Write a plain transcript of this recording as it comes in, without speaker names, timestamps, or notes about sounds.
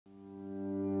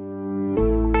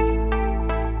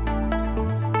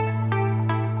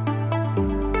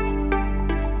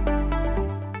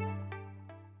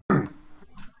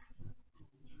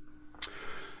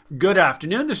Good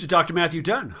afternoon. This is Dr. Matthew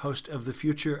Dunn, host of The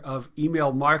Future of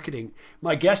Email Marketing.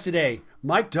 My guest today,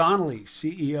 Mike Donnelly,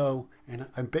 CEO, and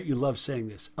I bet you love saying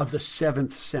this, of The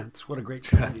Seventh Sense. What a great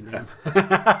company name.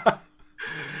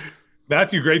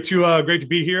 Matthew, great to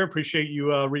be here. Appreciate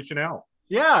you reaching out.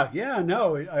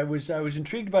 No, I was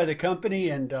intrigued by the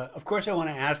company, and of course, I want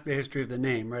to ask the history of the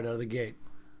name right out of the gate.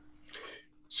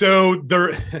 So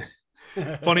there,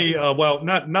 funny, well,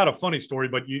 not a funny story,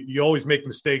 but you always make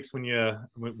mistakes when you're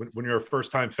a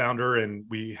first time founder. And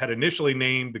we had initially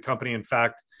named the company. In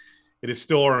fact, it is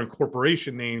still our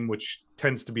incorporation name, which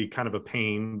tends to be kind of a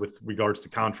pain with regards to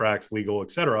contracts, legal,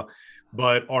 et cetera.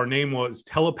 But our name was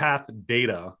Telepath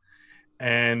Data.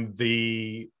 And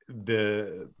the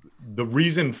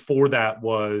reason for that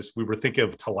was we were thinking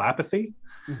of telepathy,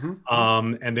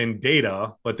 and then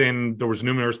data. But then there was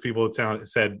numerous people that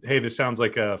said, "Hey, this sounds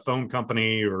like a phone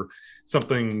company or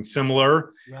something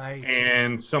similar." Right.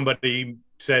 And somebody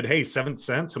said, "Hey, 7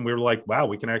 cents," and we were like, "Wow,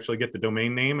 we can actually get the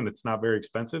domain name, and it's not very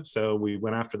expensive." So we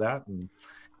went after that, and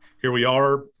here we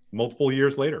are, multiple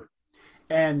years later.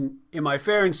 And am I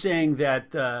fair in saying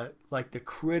that, like the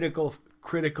critical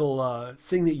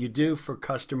thing that you do for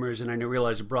customers, and I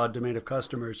realize a broad domain of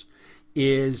customers,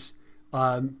 is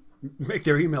make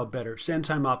their email better, send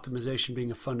time optimization being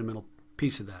a fundamental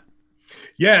piece of that?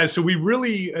 Yeah, so we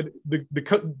really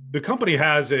the company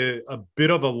has a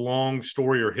bit of a long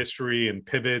story or history and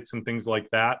pivots and things like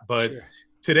that. But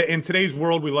Sure. in today's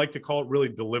world, we like to call it really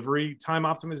delivery time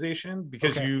optimization,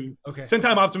 because send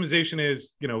time optimization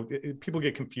is, people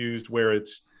get confused where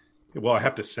it's, well, I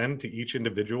have to send to each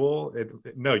individual.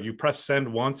 No, you press send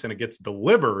once and it gets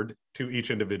delivered to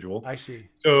each individual. I see.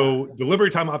 So delivery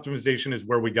time optimization is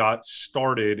where we got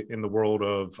started in the world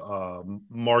of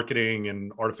marketing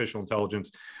and artificial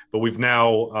intelligence. But we've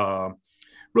now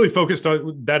really focused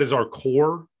on that as our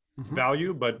core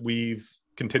value, but we've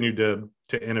continued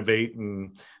to innovate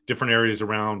in different areas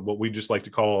around what we just like to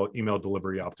call email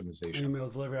delivery optimization. Email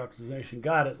delivery optimization.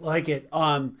 Got it. Like it.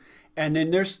 And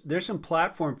then there's some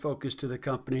platform focus to the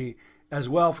company as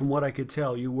well. From what I could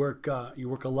tell, you work a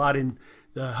lot in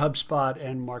the HubSpot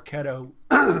and Marketo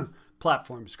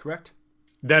platforms, correct?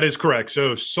 That is correct.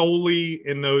 So solely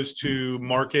in those two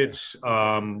markets,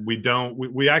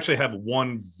 we actually have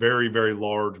one very, very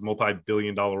large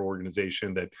multi-billion-dollar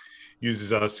organization that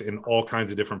uses us in all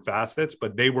kinds of different facets,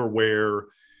 but they were where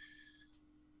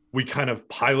we kind of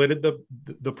piloted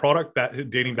the product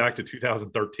dating back to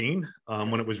 2013,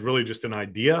 when it was really just an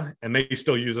idea, and they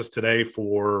still use us today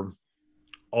for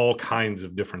all kinds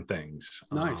of different things.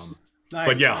 Nice.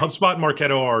 But yeah, HubSpot and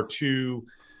Marketo are two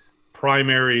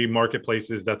primary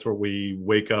marketplaces. That's where we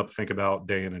wake up, think about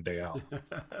day in and day out.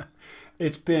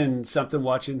 It's been something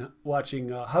watching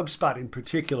HubSpot in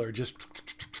particular just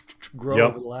grow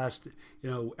over the last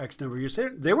X number of years.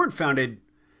 They weren't founded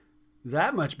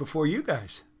that much before you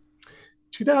guys.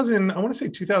 I want to say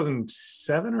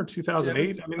 2007 or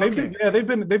 2008. I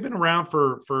mean, they've been around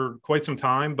for quite some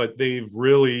time, but they've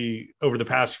really, over the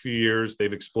past few years,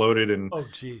 they've exploded. And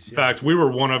in fact, we were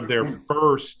one of their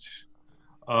first,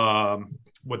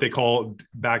 what they called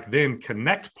back then,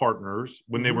 connect partners,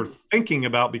 when they were thinking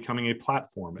about becoming a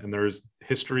platform. And there's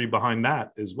history behind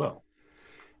that as well.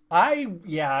 I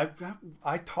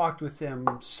talked with them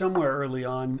somewhere early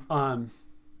on.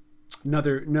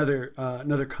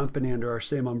 Another company under our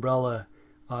same umbrella,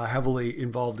 heavily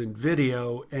involved in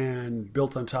video and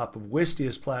built on top of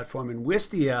Wistia's platform. And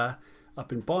Wistia,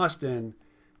 up in Boston,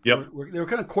 they were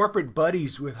kind of corporate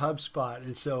buddies with HubSpot.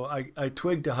 And so I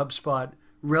twigged to HubSpot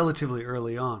relatively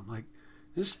early on. Like,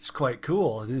 this is quite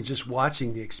cool. And then just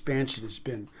watching the expansion has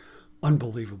been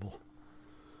unbelievable.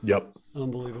 Yep.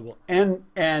 Unbelievable. And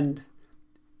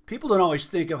people don't always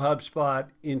think of HubSpot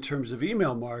in terms of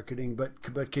email marketing,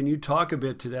 but can you talk a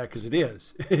bit to that? Because it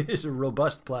is a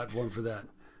robust platform for that.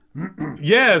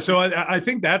 Yeah, so I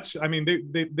think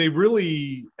they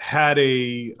really had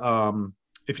a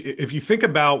if you think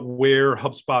about where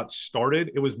HubSpot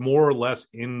started, it was more or less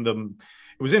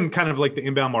it was in kind of like the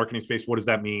inbound marketing space. What does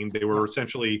that mean? They were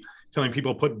essentially telling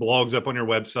people, put blogs up on your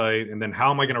website, and then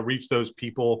how am I going to reach those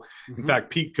people? In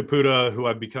fact, Pete Caputa, who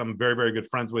I've become very, very good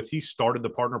friends with, he started the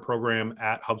partner program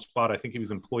at HubSpot. I think he was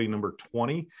employee number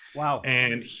 20. Wow.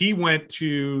 And he went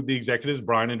to the executives,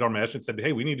 Brian and Dharmesh, and said,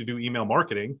 "Hey, we need to do email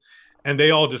marketing." And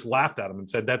they all just laughed at him and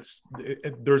said,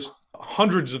 there's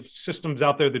hundreds of systems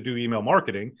out there that do email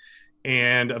marketing.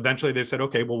 And eventually they said,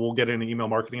 okay, well, we'll get into email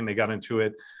marketing. And they got into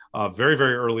it very,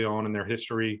 very early on in their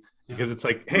history, because it's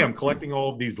like, hey, I'm collecting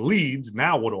all of these leads.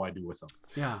 Now what do I do with them?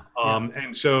 Yeah.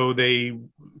 And so they,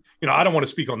 I don't want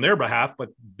to speak on their behalf, but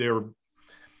they're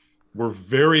We're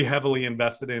very heavily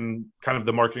invested in kind of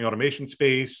the marketing automation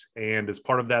space. And as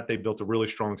part of that, they built a really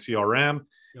strong CRM.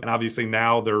 Yep. And obviously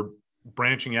now they're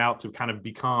branching out to kind of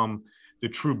become the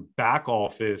true back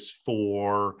office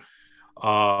for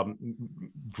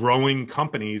growing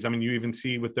companies. I mean, you even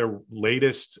see with their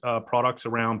latest products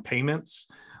around payments,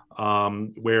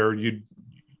 where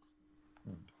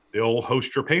they'll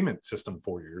host your payment system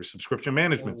for you, your subscription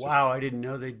management system. Wow, I didn't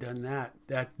know they'd done that.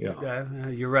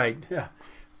 You're right. Yeah.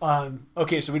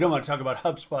 Okay, so we don't want to talk about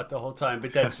HubSpot the whole time,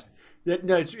 but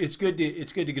it's good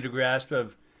to get a grasp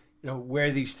of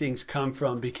where these things come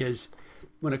from, because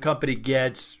when a company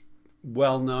gets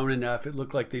well known enough, it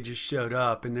looked like they just showed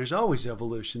up, and there's always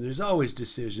evolution, there's always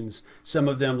decisions. Some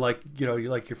of them, like you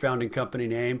like your founding company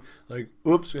name, like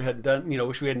oops, we hadn't done,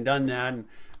 wish we hadn't done that, and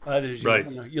others, right.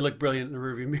 You look brilliant in the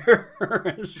rearview mirror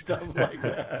and stuff like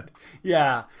that.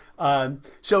 Yeah.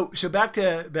 So back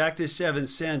to 7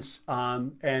 Cents,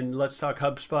 and let's talk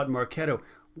HubSpot and Marketo.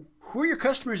 Who are your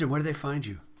customers and where do they find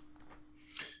you?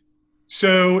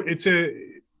 So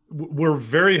we're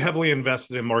very heavily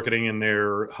invested in marketing in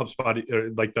their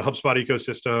HubSpot, like the HubSpot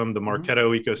ecosystem, the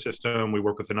Marketo ecosystem. We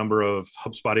work with a number of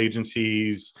HubSpot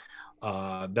agencies.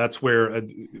 That's where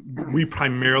we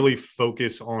primarily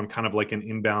focus on kind of like an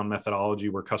inbound methodology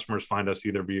where customers find us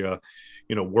either via,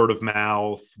 word of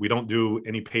mouth. We don't do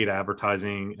any paid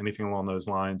advertising, anything along those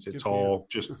lines. It's all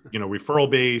just, referral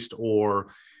based, or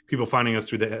people finding us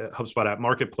through the HubSpot app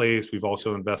marketplace. We've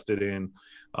also invested in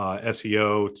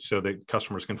SEO so that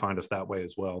customers can find us that way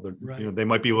as well. Right. They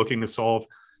might be looking to solve,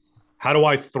 how do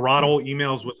I throttle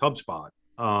emails with HubSpot?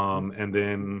 And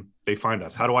then they find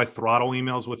us. How do I throttle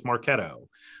emails with Marketo?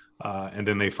 And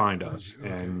then they find us. Okay.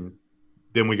 And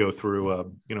then we go through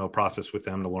a process with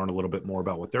them to learn a little bit more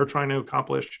about what they're trying to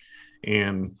accomplish,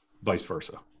 and vice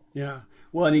versa. Yeah.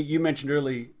 Well, and you mentioned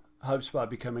early HubSpot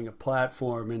becoming a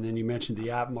platform, and then you mentioned the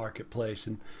app marketplace,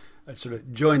 and I sort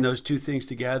of join those two things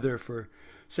together for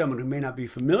someone who may not be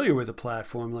familiar with a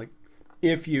platform. Like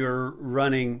if you're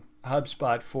running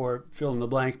HubSpot for fill in the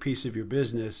blank piece of your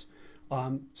business,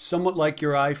 somewhat like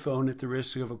your iPhone, at the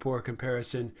risk of a poor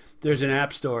comparison, there's an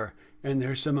app store, and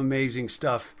there's some amazing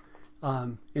stuff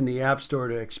in the app store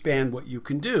to expand what you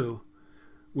can do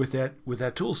with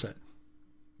that tool set.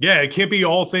 Yeah, it can't be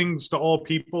all things to all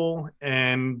people,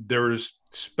 and there's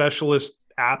specialist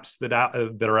apps that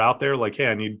are out there. Like, hey,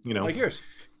 I need like yours.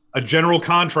 A general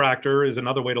contractor is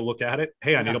another way to look at it.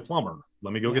 Hey, I need a plumber.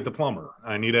 Let me go get the plumber.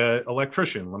 I need an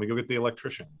electrician. Let me go get the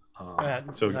electrician.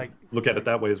 So look at it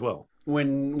that way as well.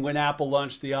 When Apple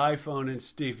launched the iPhone and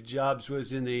Steve Jobs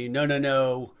was in the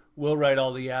no, we'll write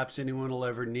all the apps anyone will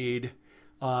ever need.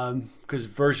 Because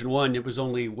version 1, it was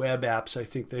only web apps, I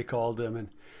think they called them. And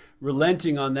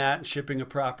relenting on that and shipping a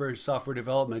proper software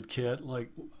development kit, like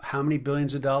how many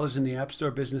billions of dollars in the App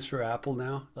Store business for Apple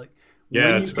now? Like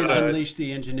when you can unleash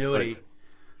the ingenuity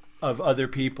of other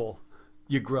people,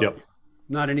 you grow. Yep.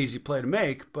 Not an easy play to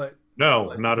make, but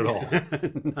not at all.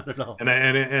 Not at all.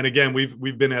 And again,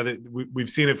 we've been at it. We've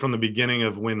seen it from the beginning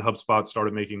of when HubSpot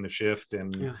started making the shift,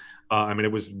 and I mean,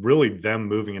 it was really them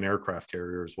moving an aircraft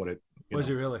carrier is what it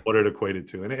what it equated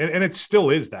to, and it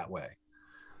still is that way.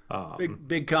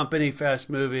 Big company, fast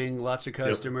moving, lots of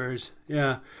customers.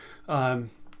 Yep. Yeah.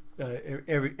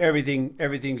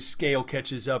 Everything scale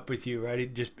catches up with you,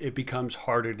 right? It becomes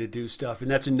harder to do stuff, and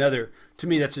that's another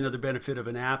benefit of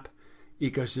an app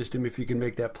ecosystem. If you can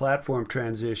make that platform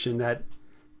transition, that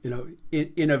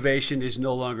innovation is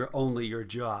no longer only your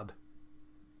job.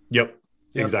 Yep.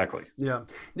 Exactly. Yeah.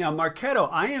 Now, Marketo,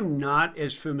 I am not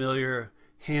as familiar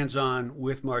hands-on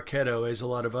with Marketo as a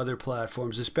lot of other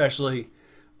platforms, especially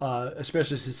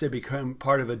since they become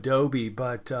part of Adobe.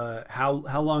 But how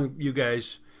long you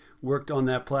guys worked on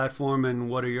that platform, and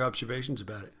what are your observations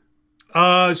about it?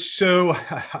 So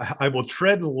I will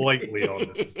tread lightly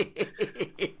on this.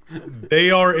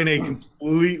 They are in a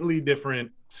completely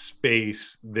different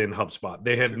space than HubSpot.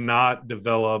 They have not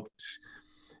developed,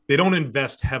 they don't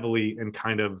invest heavily in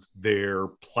kind of their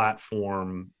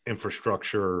platform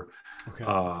infrastructure. Okay.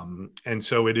 And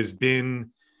so it has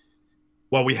been,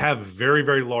 while we have very,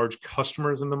 very large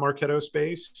customers in the Marketo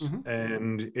space,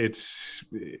 and it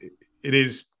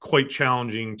is quite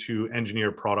challenging to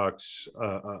engineer products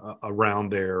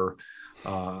around their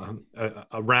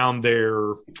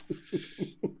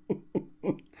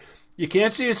You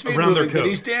can't see his feet moving, but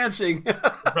he's dancing.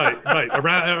 right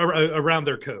around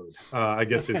their code, I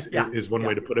guess is one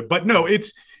way to put it. But no,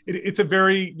 it's a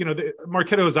very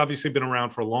Marketo has obviously been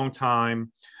around for a long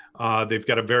time. They've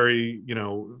got a very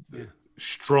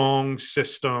strong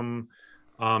system.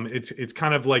 It's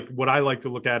kind of like, what I like to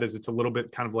look at is it's a little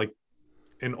bit kind of like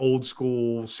an old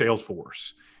school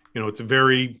Salesforce. it's a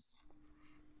very,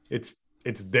 it's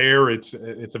there. It's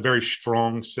a very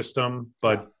strong system,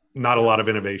 but not a lot of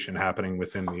innovation happening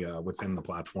within the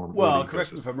platform. Well,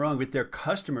 correct me if I'm wrong, but their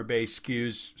customer base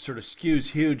skews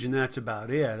huge, and that's about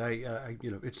it.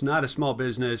 It's not a small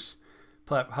business.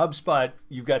 HubSpot,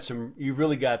 you've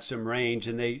really got some range,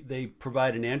 and they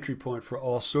provide an entry point for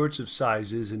all sorts of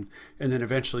sizes, and then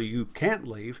eventually you can't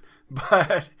leave.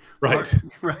 But right,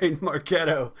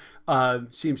 Marketo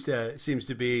seems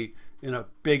to be,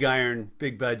 big iron,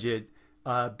 big budget,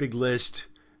 big list,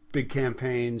 big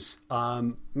campaigns,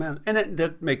 man, and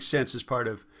that makes sense as part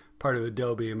of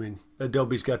Adobe. I mean,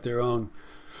 Adobe's got their own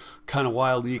kind of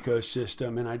wild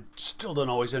ecosystem, and I still don't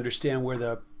always understand where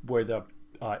the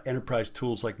enterprise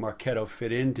tools like Marketo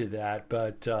fit into that.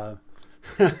 But,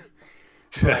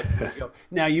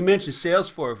 now you mentioned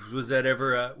Salesforce. Was that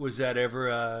ever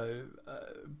a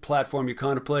platform you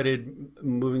contemplated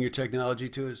moving your technology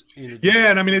to?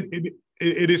 Yeah, and I mean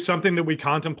it is something that we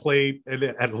contemplate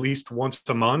at least once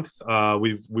a month.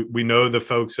 We know the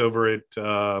folks over at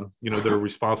that are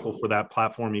responsible for that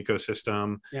platform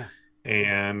ecosystem. Yeah.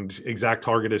 And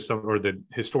ExactTarget is or the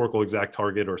historical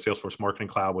ExactTarget or Salesforce Marketing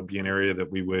Cloud would be an area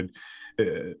that we would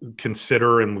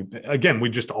consider. And we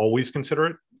just always consider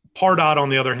it. Pardot, on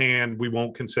the other hand, we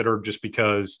won't consider just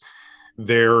because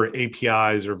their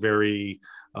APIs are very,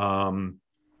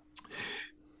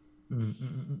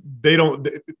 they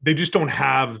just don't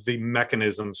have the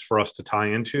mechanisms for us to tie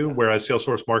into, whereas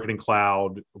Salesforce Marketing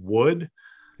Cloud would.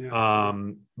 Yeah.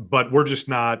 But we're just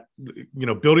not,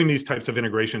 building these types of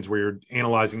integrations where you're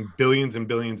analyzing billions and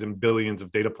billions and billions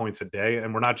of data points a day.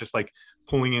 And we're not just like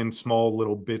pulling in small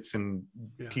little bits and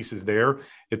pieces there.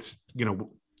 It's,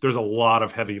 there's a lot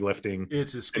of heavy lifting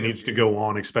that needs to go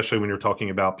on, especially when you're talking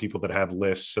about people that have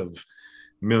lists of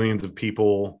millions of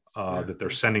people that they're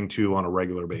sending to on a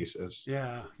regular basis.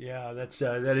 Yeah.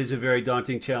 That is a very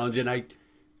daunting challenge. And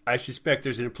I suspect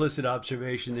there's an implicit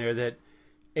observation there that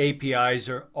APIs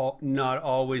are not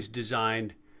always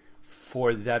designed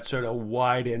for that sort of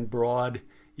wide and broad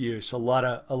use. A lot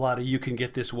of you can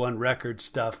get this one record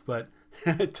stuff, but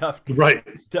tough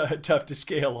to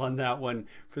scale on that one.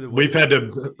 We've had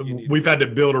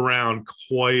to build around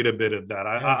quite a bit of that.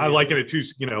 I liken it to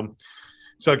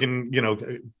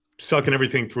sucking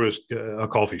everything through a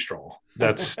coffee straw.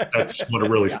 That's what it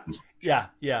really feels like.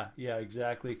 Yeah,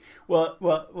 exactly.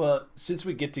 Well, since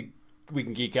we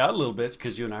can geek out a little bit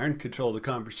because you and I are in control of the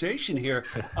conversation here.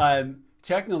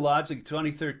 Technologic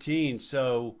 2013,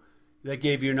 so that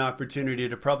gave you an opportunity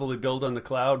to probably build on the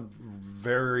cloud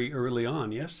very early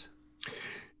on, yes?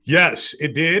 Yes,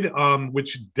 it did,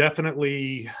 which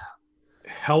definitely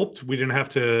helped. We didn't have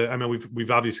to. I mean, we've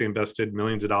obviously invested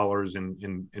millions of dollars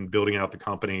in building out the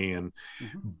company, and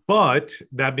but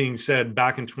that being said,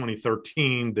 back in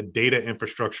 2013, the data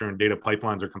infrastructure and data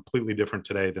pipelines are completely different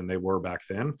today than they were back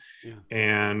then. Yeah.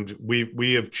 And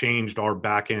we have changed our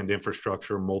back end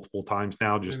infrastructure multiple times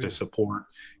now just to support.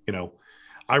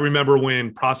 I remember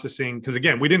when processing, because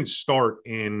again, we didn't start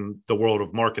in the world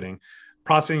of marketing.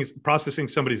 Processing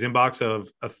somebody's inbox of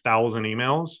 1,000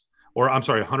 emails. Or I'm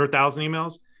sorry, 100,000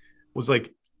 emails was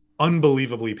like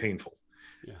unbelievably painful.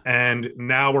 Yeah. And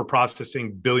now we're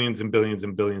processing billions and billions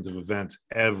and billions of events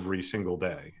every single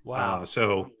day. Wow.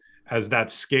 So as that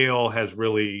scale has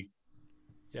really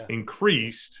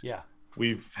increased,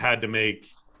 we've had to make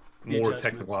more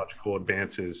technological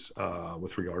advances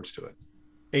with regards to it.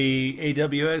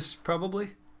 AWS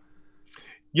probably?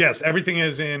 Yes, everything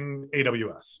is in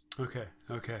AWS.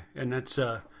 Okay. And that's...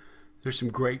 There's some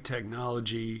great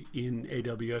technology in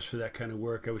AWS for that kind of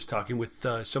work. I was talking with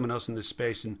someone else in this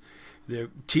space, and they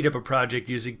teed up a project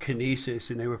using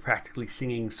Kinesis, and they were practically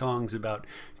singing songs about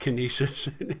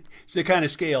Kinesis. It's the kind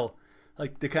of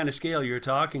scale you're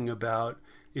talking about.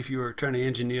 If you were trying to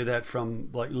engineer that from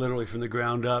literally from the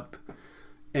ground up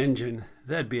engine,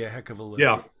 that'd be a heck of a lift.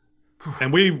 Yeah.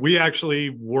 And we actually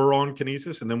were on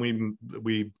Kinesis, and then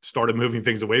we started moving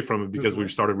things away from it because we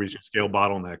started reaching scale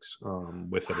bottlenecks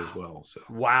with it as well. So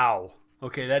wow,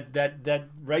 okay, that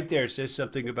right there says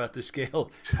something about the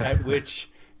scale at which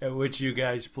you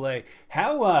guys play.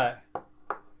 How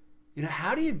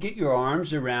do you get your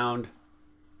arms around?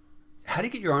 How do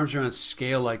you get your arms around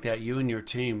scale like that? You and your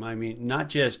team. I mean, not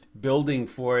just building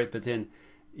for it, but then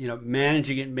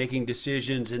managing it, making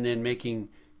decisions, and then making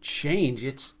change.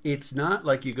 It's not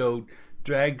like you go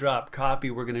drag drop copy.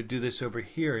 We're going to do this over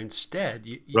here instead.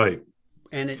 Right.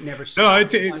 And it never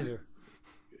stops either.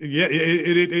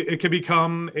 It can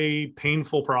become a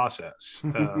painful process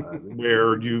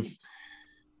where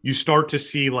you start to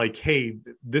see like, hey,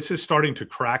 this is starting to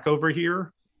crack over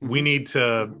here. we need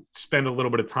to spend a little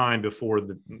bit of time before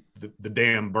the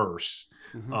dam bursts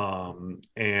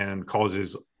and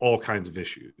causes all kinds of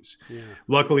issues. Yeah.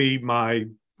 Luckily, my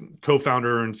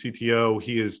co-founder and CTO,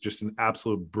 he is just an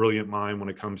absolute brilliant mind when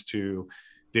it comes to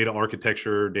data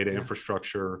architecture, data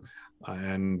infrastructure,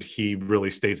 and he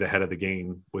really stays ahead of the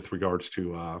game with regards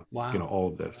to all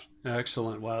of this.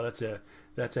 Excellent. Wow, that's a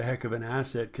heck of an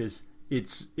asset, because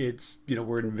it's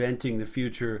we're inventing the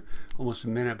future almost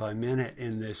minute by minute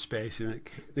in this space, and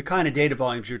the kind of data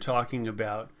volumes you're talking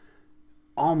about,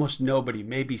 almost nobody,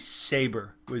 maybe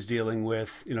Sabre was dealing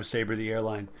with, Sabre the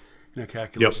airline,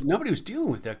 calculation. Yep. Nobody was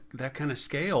dealing with that kind of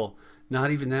scale,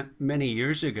 not even that many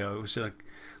years ago. It was like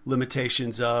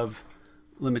limitations of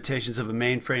a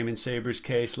mainframe in Sabre's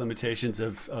case, limitations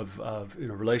of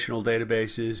relational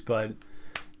databases, but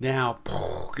now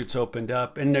it's opened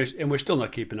up, and we're still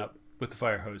not keeping up with the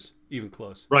fire hose, even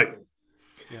close. Right.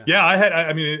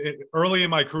 Early in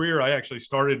my career, I actually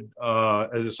started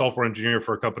as a software engineer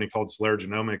for a company called Celera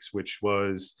Genomics, which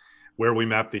was where we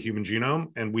mapped the human genome,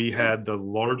 and we had the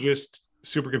largest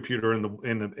supercomputer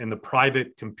in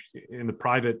the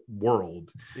private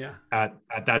world at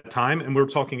that time, and we're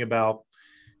talking about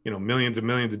millions and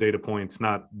millions of data points,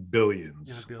 not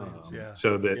billions.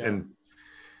 And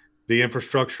the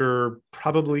infrastructure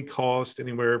probably cost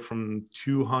anywhere from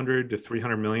 200 to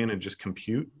 300 million in just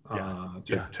compute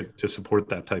to support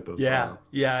that type of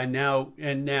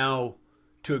and now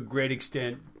to a great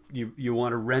extent you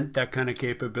want to rent that kind of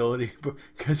capability,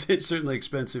 because it's certainly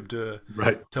expensive to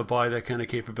buy that kind of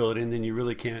capability, and then you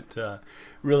really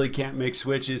can't make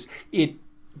switches.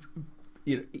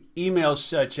 Email's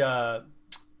such a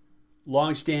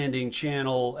long-standing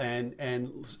channel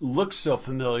and looks so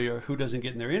familiar. Who doesn't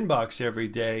get in their inbox every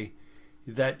day?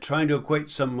 That trying to acquaint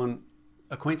someone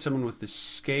with the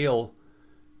scale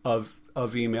of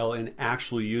email in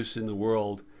actual use in the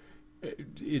world,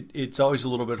 it's always a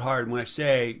little bit hard. When I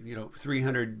say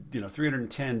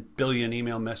 310 billion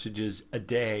email messages a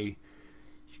day,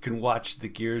 you can watch the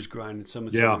gears grind. And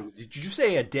someone said, "Did you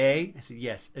say a day?" I said,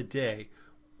 "Yes, a day."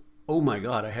 Oh my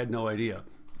God, I had no idea.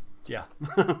 Yeah.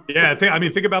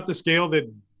 Think about the scale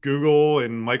that Google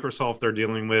and Microsoft are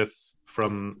dealing with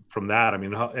from that.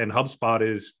 And HubSpot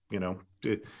is,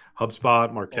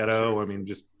 HubSpot,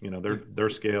 Marketo. Their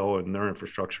scale and their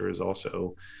infrastructure is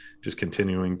also just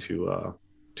continuing to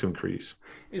increase.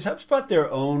 Is HubSpot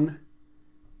their own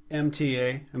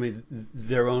MTA?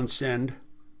 Their own send?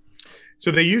 So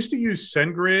they used to use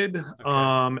SendGrid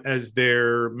as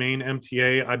their main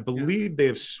MTA. I believe they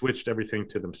have switched everything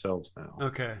to themselves now.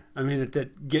 Okay.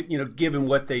 Given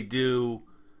what they do,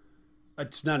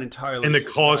 it's not entirely. And the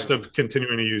cost of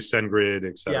continuing to use SendGrid,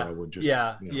 et cetera, would just.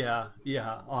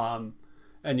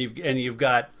 And you've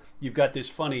got this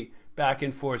funny back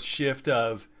and forth shift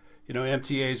of,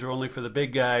 MTAs are only for the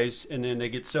big guys, and then they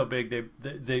get so big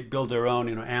they build their own.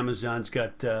 Amazon's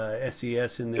got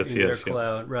SES in their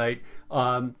cloud, right?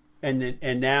 And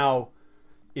now,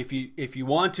 if you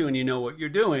want to and you know what you're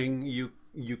doing,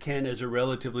 you can, as a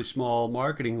relatively small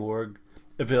marketing org,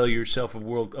 avail yourself of a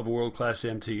world-class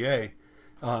MTA,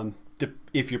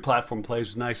 if your platform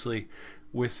plays nicely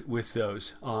with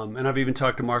those. And I've even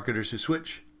talked to marketers who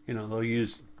switch. They'll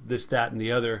use this, that, and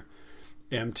the other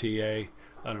MTA.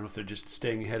 I don't know if they're just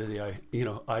staying ahead of the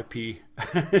IP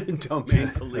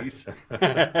domain police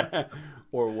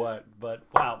or what. But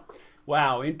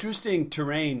wow, interesting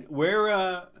terrain.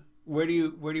 Where do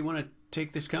you want to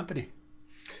take this company?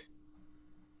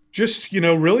 Just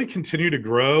really continue to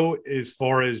grow as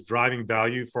far as driving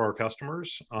value for our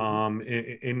customers,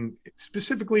 in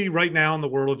specifically right now in the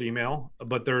world of email.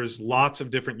 But there's lots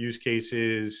of different use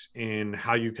cases in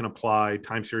how you can apply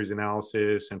time series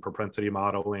analysis and propensity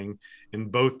modeling in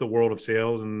both the world of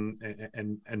sales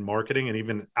and marketing, and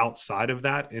even outside of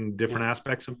that in different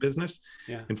aspects of business.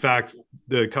 In fact,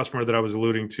 the customer that I was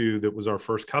alluding to, that was our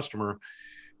first customer,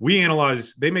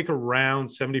 they make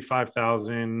around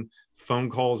 75,000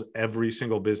 phone calls every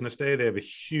single business day. They have a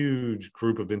huge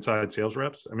group of inside sales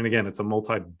reps. Again, it's a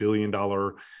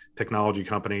multi-billion-dollar technology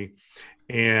company,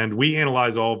 and we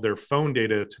analyze all of their phone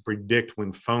data to predict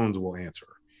when phones will answer.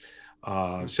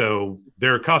 So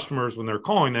their customers, when they're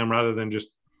calling them, rather than just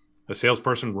a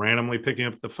salesperson randomly picking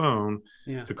up the phone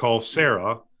to call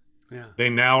Sarah, they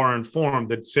now are informed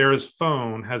that Sarah's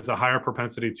phone has a higher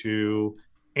propensity to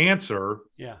answer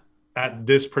at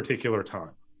this particular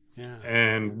time.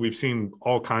 And we've seen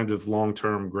all kinds of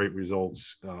long-term great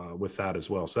results with that as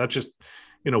well. So that's just,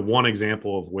 one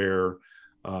example of where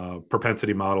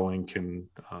propensity modeling can,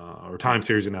 or time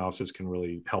series analysis can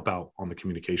really help out on the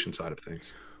communication side of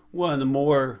things. Well, and the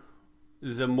more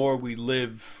the more we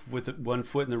live with one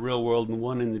foot in the real world and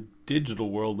one in the digital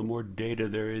world, the more data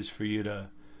there is for you to,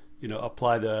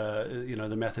 apply the,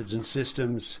 the methods and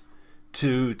systems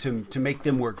to make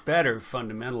them work better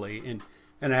fundamentally.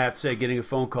 And I have to say, getting a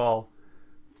phone call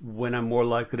when I'm more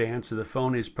likely to answer the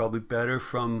phone is probably better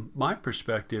from my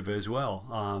perspective as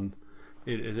well.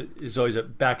 It is always a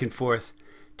back and forth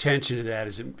tension to that.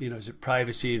 Is it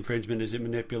privacy infringement? Is it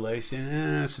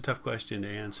manipulation? It's a tough question to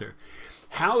answer.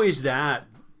 How is that,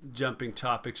 jumping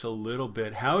topics a little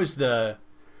bit, how is the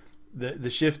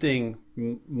shifting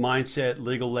mindset,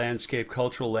 legal landscape,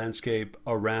 cultural landscape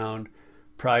around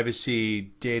privacy,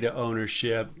 data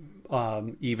ownership,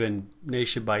 even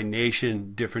nation by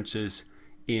nation differences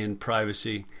in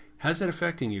privacy? How's that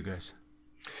affecting you guys?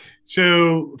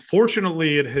 So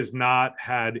fortunately, it has not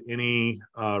had any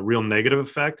real negative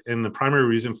effect. And the primary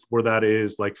reason for that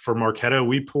is, like, for Marketo,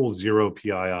 we pull 0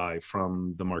 PII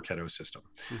from the Marketo system.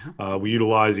 Mm-hmm. We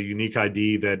utilize a unique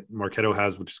ID that Marketo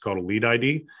has, which is called a lead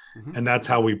ID. Mm-hmm. And that's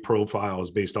how we profile, is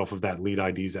based off of that lead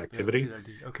ID's activity. Lead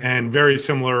ID. Okay. And very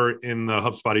similar in the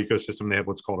HubSpot ecosystem, they have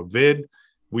what's called a VID.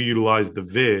 We utilize the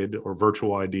VID, or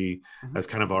virtual ID, mm-hmm. as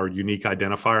kind of our unique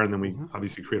identifier. And then we mm-hmm.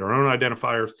 obviously create our own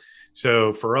identifiers.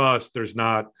 So for us, there's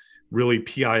not really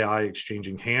PII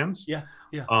exchanging hands. Yeah.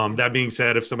 That being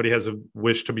said, if somebody has a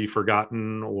wish to be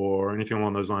forgotten or anything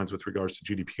along those lines with regards to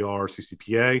GDPR,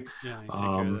 CCPA,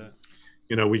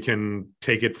 we can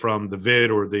take it from the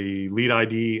VID or the lead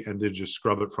ID and then just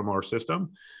scrub it from our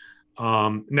system.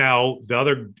 Now, the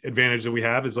other advantage that we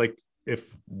have is, like,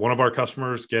 if one of our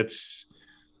customers gets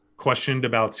questioned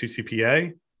about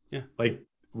CCPA,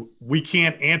 we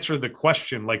can't answer the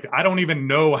question. Like, I don't even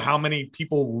know how many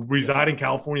people reside in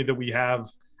California that we have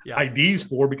IDs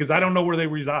for, because I don't know where they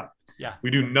reside. Yeah. We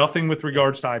do nothing with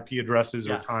regards to IP addresses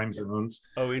or time zones.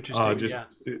 Oh, interesting.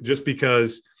 Just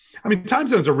because, time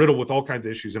zones are riddled with all kinds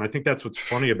of issues. And I think that's what's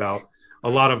funny about a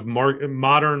lot of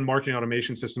modern marketing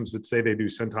automation systems that say they do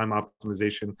send time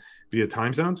optimization via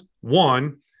time zones.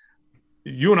 One,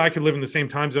 you and I could live in the same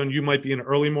time zone. You might be an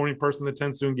early morning person that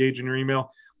tends to engage in your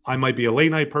email. I might be a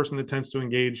late night person that tends to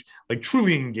engage, like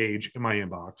truly engage in my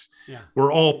inbox. Yeah.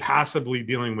 We're all passively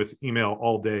dealing with email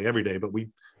all day, every day, but we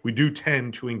do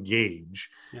tend to engage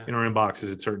in our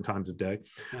inboxes at certain times of day.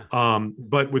 Yeah.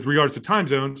 But with regards to time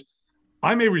zones,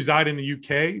 I may reside in the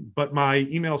UK, but my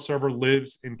email server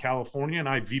lives in California and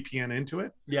I VPN into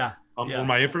it. Or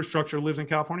my infrastructure lives in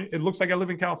California. It looks like I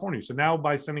live in California. So now,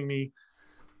 by sending me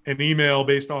an email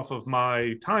based off of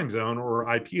my time zone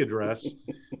or IP address,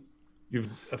 you've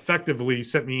effectively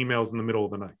sent me emails in the middle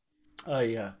of the night. Oh,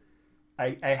 yeah.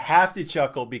 I have to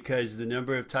chuckle because the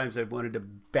number of times I've wanted to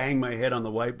bang my head on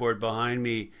the whiteboard behind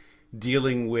me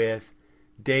dealing with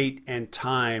date and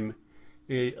time.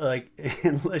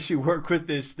 Unless you work with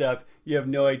this stuff, you have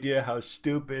no idea how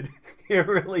stupid it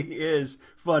really is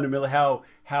fundamentally,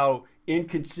 how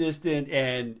inconsistent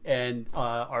and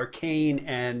arcane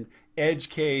and edge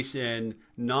case and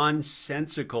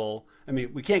nonsensical.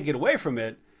 We can't get away from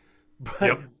it.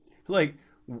 But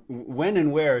when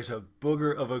and where is a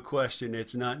booger of a question.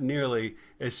 It's not nearly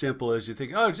as simple as you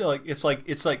think. Oh, it's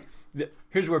like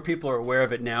here's where people are aware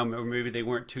of it now, or maybe they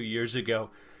weren't 2 years ago.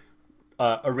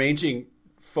 Arranging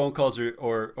phone calls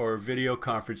or video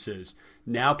conferences.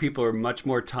 Now people are much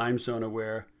more time zone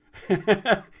aware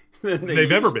than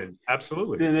they've ever been.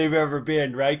 Absolutely. Than they've ever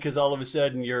been, right? Because all of a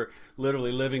sudden you're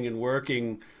literally living and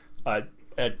working in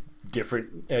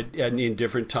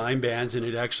different time bands, and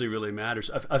it actually really matters.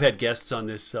 I've had guests on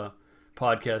this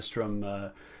podcast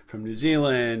from New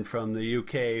Zealand, from the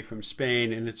UK, from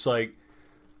Spain, and it's like,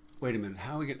 wait a minute,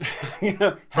 how are we going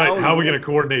how are we going to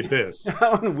coordinate this?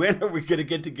 How and when are we going to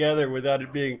get together without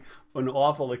it being an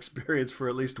awful experience for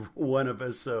at least one of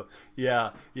us? So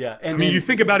yeah. And you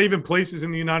think about even places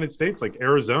in the United States like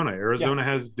Arizona. Arizona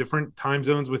has different time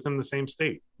zones within the same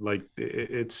state. Like,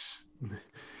 it's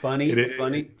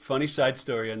funny side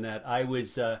story on that. I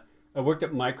worked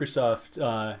at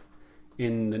Microsoft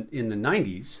in the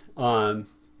 90s.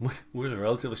 We were a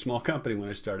relatively small company when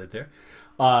I started there.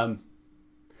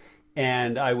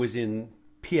 And I was in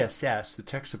PSS, the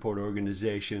tech support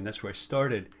organization. That's where I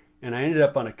started. And I ended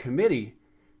up on a committee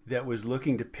that was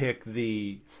looking to pick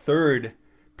the third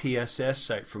PSS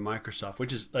site for Microsoft,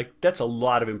 which is that's a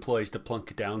lot of employees to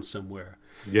plunk down somewhere.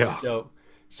 Yeah.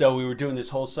 So we were doing this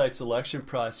whole site selection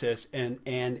process, and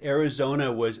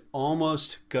Arizona was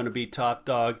almost going to be top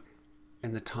dog,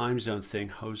 and the time zone thing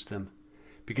hosed them.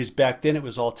 Because back then it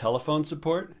was all telephone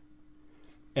support.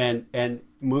 And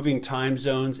moving time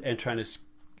zones and trying to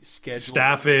schedule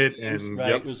staff it, and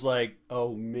right, it was like,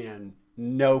 oh man,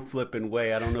 no flipping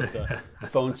way. I don't know if the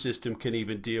phone system can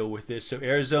even deal with this. So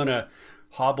Arizona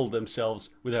hobbled themselves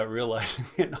without realizing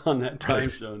it on that time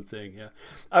zone thing. Yeah,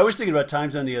 I was thinking about time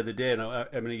zone the other day, and I'm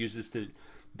going to use this to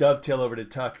dovetail over to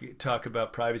talk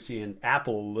about privacy and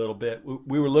Apple a little bit.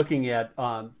 We were looking at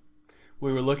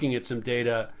some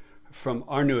data from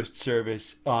our newest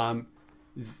service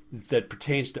that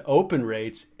pertains to open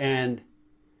rates, and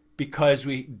because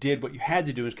we did what you had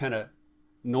to do is kind of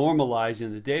normalize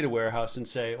in the data warehouse and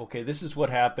say, okay, this is what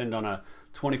happened on a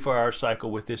 24-hour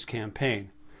cycle with this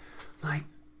campaign. Like,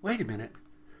 wait a minute,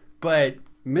 but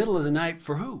middle of the night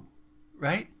for who,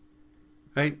 right?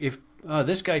 If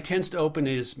this guy tends to open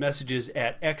his messages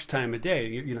at X time of day,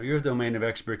 your domain of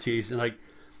expertise, and like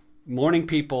morning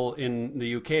people in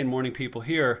the UK and morning people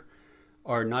here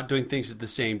are not doing things at the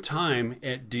same time.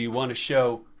 Do you want to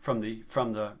show from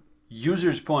the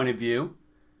user's point of view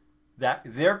that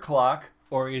their clock,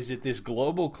 or is it this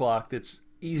global clock that's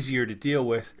easier to deal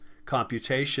with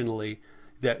computationally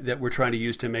that we're trying to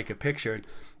use to make a picture?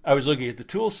 I was looking at the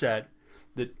tool set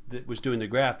that was doing the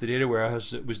graph, the data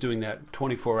warehouse that was doing that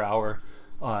 24-hour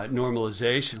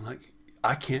normalization. Like,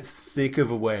 I can't think of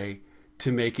a way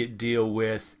to make it deal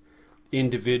with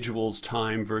individuals'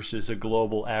 time versus a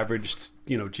global average,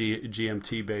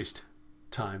 GMT based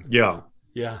time. Yeah.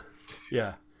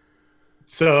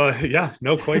 So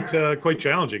quite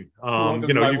challenging. Welcome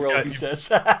to my world, he says.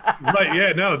 Right?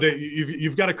 Yeah. No,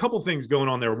 you've got a couple things going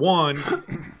on there. One,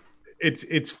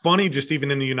 it's funny just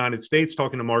even in the United States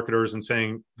talking to marketers and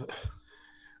saying,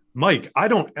 Mike, I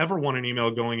don't ever want an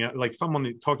email going out. Like if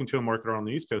I'm talking to a marketer on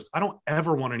the East Coast, I don't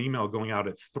ever want an email going out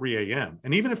at 3 a.m.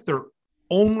 And even if their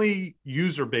only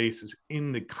user base is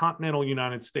in the continental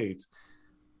United States,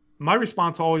 my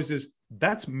response always is,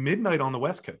 that's midnight on the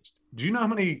West Coast. Do you know how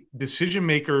many decision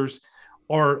makers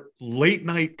are late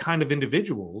night kind of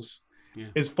individuals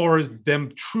as far as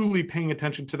them truly paying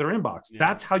attention to their inbox? Yeah.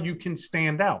 That's how you can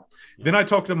stand out. Yeah. Then I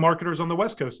talked to marketers on the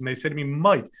West Coast and they said to me,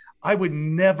 Mike, I would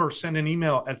never send an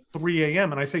email at 3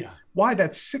 a.m. And I say, why?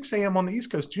 That's 6 a.m. on the East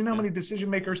Coast. Do you know how many decision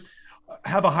makers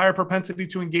have a higher propensity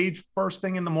to engage first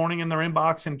thing in the morning in their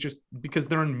inbox and just because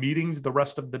they're in meetings the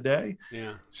rest of the day?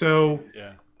 Yeah. So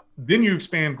then you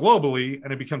expand globally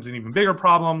and it becomes an even bigger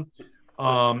problem.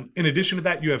 In addition to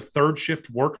that, you have third shift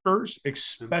workers,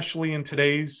 especially in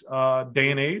today's day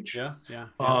and age.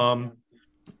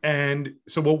 And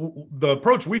so the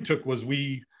approach we took was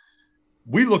we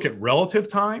look at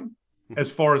relative time as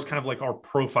far as kind of like our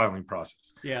profiling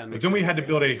process. But then we had to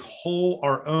build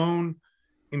our own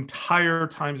entire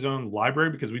time zone library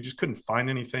because we just couldn't find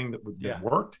anything that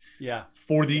worked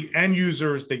for the end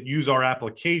users that use our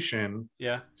application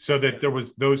so that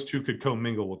those two could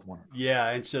commingle with one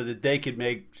another. And so that they could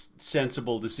make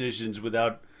sensible decisions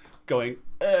without going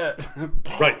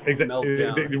right,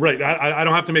 exactly. Right. I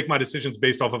don't have to make my decisions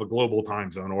based off of a global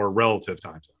time zone or a relative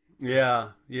time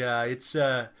zone. It's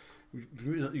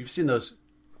you've seen those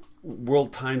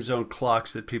world time zone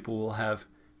clocks that people will have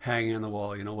hanging on the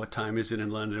wall. What time is it in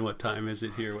London? What time is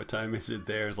it here? What time is it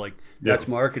there? It's like, that's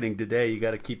marketing today. You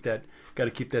got to keep that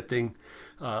thing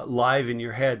live in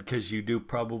your head because you do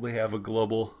probably have a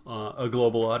global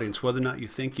audience, whether or not you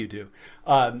think you do.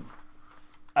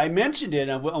 I mentioned it.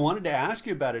 I wanted to ask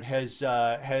you about it. Has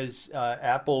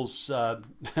Apple's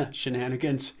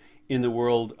shenanigans in the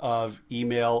world of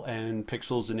email and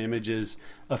pixels and images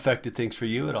affected things for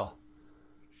you at all?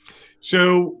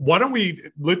 So why don't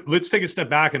let's take a step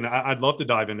back, and I'd love to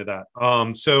dive into that.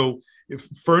 So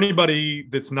for anybody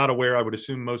that's not aware, I would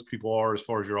assume most people are, as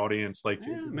far as your audience, like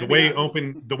the way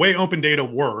open data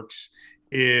works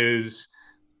is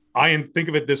think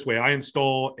of it this way. I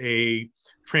install a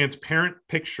transparent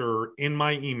picture in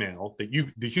my email that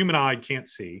the human eye can't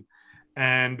see.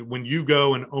 And when you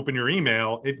go and open your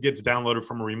email, it gets downloaded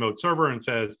from a remote server and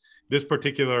says, this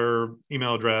particular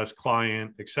email address,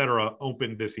 client, etc.,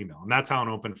 opened this email. And that's how an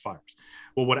open fires.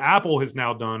 Well, what Apple has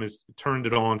now done is turned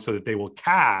it on so that they will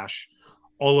cache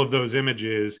all of those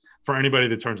images for anybody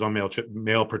that turns on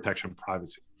mail protection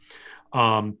privacy.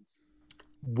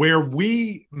 Where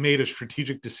we made a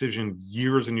strategic decision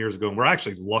years and years ago, and we're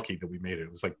actually lucky that we made it.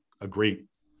 It was like a great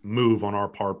move on our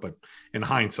part, but in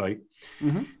hindsight,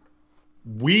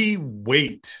 we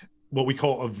weight what we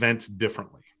call events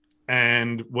differently.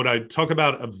 And when I talk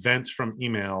about events from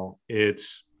email,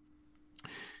 it's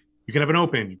you can have an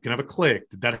open, you can have a click.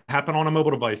 Did that happen on a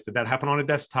mobile device? Did that happen on a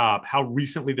desktop? How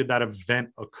recently did that event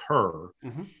occur?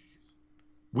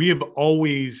 We have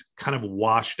always kind of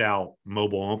washed out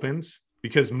mobile opens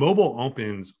because mobile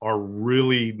opens are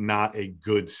really not a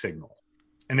good signal.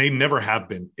 And they never have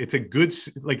been. It's a good,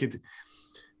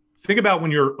 think about when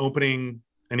you're opening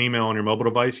an email on your mobile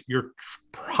device, you're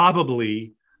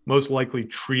probably most likely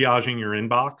triaging your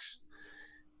inbox.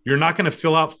 You're not going to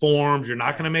fill out forms. You're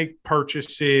not going to make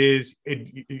purchases.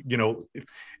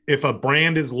 If a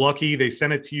brand is lucky, they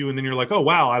send it to you and then you're like, oh,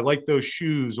 wow, I like those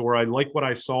shoes, or I like what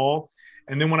I saw.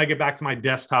 And then when I get back to my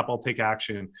desktop, I'll take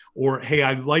action. Or, hey,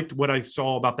 I liked what I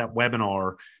saw about that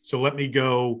webinar, so let me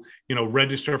go,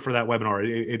 register for that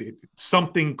webinar.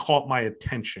 Something caught my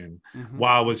attention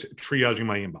while I was triaging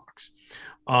my inbox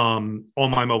on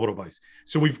my mobile device.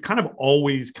 So we've kind of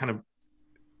always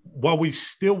while we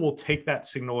still will take that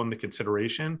signal into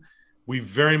consideration, we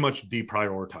very much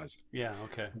deprioritize it. Yeah,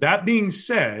 okay. That being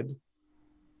said,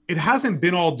 it hasn't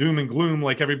been all doom and gloom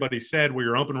like everybody said, where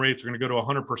your open rates are going to go to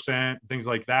 100%, things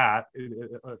like that.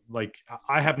 Like,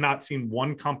 I have not seen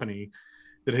one company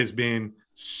that has been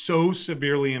so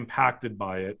severely impacted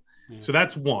by it. Yeah. So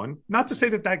that's one. Not to say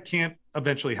that can't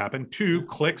eventually happen. Two,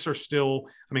 clicks are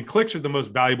clicks are the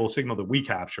most valuable signal that we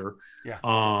capture. Yeah.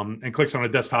 And clicks on a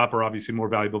desktop are obviously more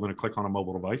valuable than a click on a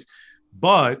mobile device.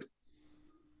 But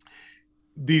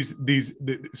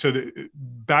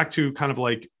back to kind of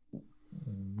like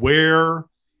where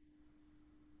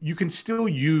you can still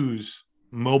use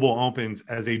mobile opens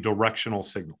as a directional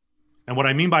signal. And what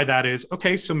I mean by that is,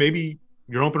 okay, so maybe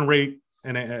your open rate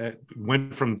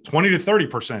went from 20 to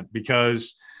 30%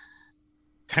 because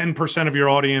 10% of your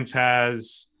audience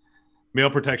has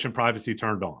mail protection privacy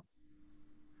turned on.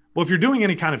 Well, if you're doing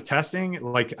any kind of testing,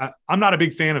 like I'm not a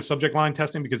big fan of subject line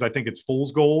testing because I think it's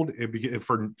fool's gold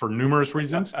for numerous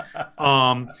reasons.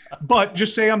 But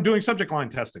just say I'm doing subject line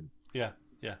testing. Yeah.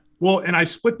 Well, and I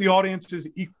split the audiences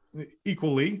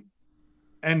equally,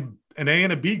 and an A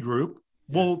and a B group.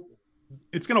 Yeah. Well,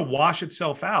 it's going to wash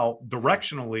itself out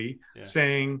directionally,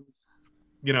 saying,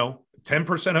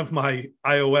 10% of my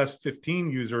iOS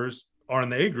 15 users are in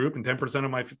the A group, and 10%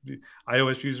 of my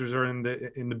iOS users are in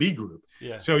the B group.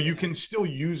 Yeah. So you can still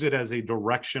use it as a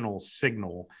directional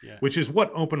signal, which is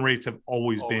what open rates have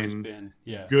always been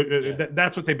good.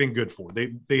 That's what they've been good for.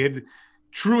 They have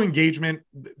true engagement.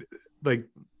 Like,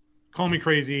 call me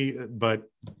crazy, but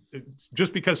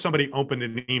just because somebody opened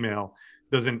an email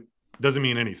doesn't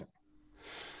mean anything.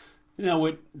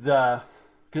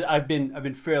 Because I've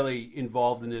been fairly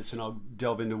involved in this, and I'll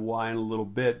delve into why in a little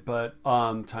bit, but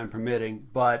time permitting.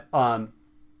 But it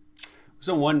was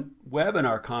on one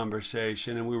webinar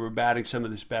conversation, and we were batting some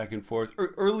of this back and forth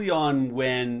early on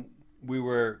when we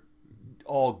were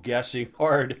all guessing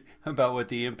hard about what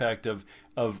the impact of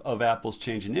Apple's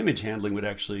change in image handling would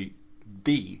actually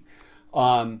be.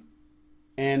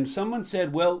 And someone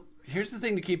said, well, here's the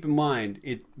thing to keep in mind.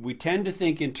 We tend to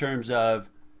think in terms of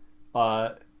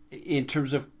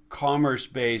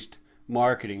commerce-based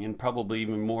marketing, and probably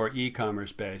even more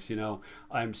e-commerce based.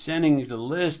 I'm sending the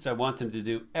list. I want them to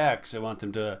do X. I want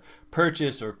them to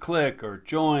purchase or click or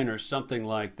join or something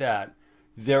like that.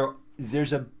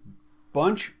 There's a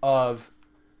bunch of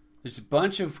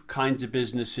kinds of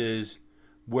businesses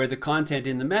where the content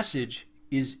in the message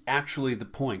is actually the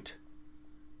point.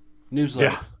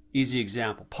 Newsletter, easy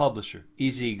example. Publisher,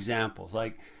 easy examples.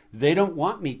 Like, they don't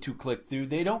want me to click through.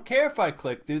 They don't care if I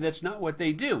click through. That's not what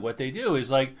they do. What they do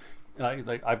is like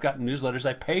I've got newsletters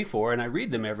I pay for, and I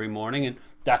read them every morning, and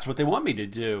that's what they want me to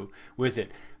do with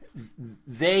it.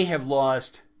 They have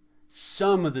lost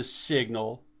some of the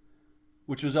signal,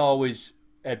 which was always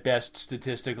at best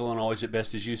statistical and always at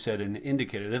best, as you said, an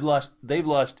indicator. They've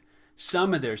lost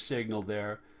some of their signal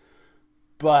there,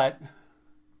 but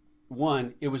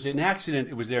one, it was an accident.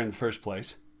 It was there in the first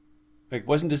place. Like, it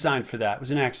wasn't designed for that. It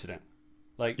was an accident.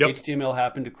 Like, HTML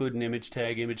happened to include an image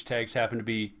tag. Image tags happen to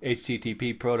be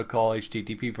HTTP protocol.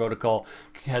 HTTP protocol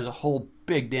has a whole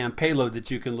big damn payload that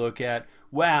you can look at.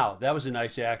 Wow, that was a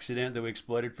nice accident that we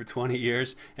exploited for 20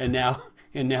 years, and now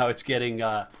it's getting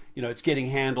it's getting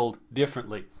handled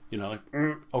differently.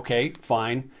 Okay,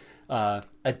 fine,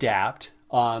 adapt.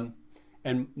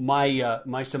 And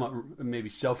my somewhat maybe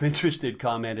self-interested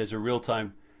comment as a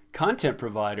real-time content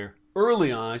provider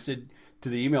early on, I said to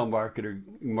the email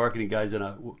marketing guys in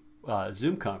a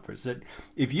Zoom conference that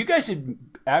if you guys had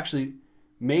actually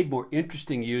made more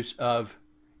interesting use of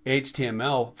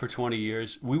HTML for 20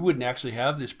 years, we wouldn't actually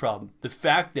have this problem. The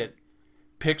fact that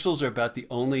pixels are about the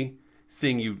only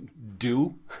thing you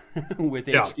do with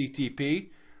HTTP,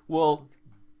 well,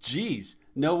 geez,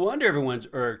 no wonder everyone's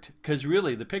irked, because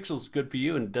really the pixel's good for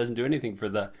you and it doesn't do anything for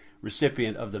the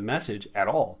recipient of the message at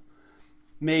all.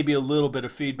 Maybe a little bit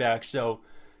of feedback so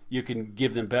you can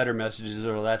give them better messages,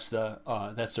 or that's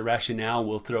the rationale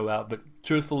we'll throw out. But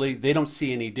truthfully, they don't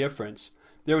see any difference.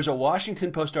 There was a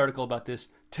Washington Post article about this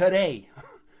today,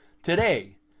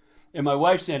 And my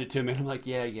wife sent it to me, and I'm like,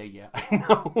 yeah, I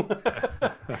know.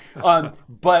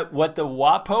 But what the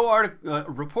WAPO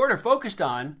reporter focused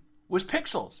on was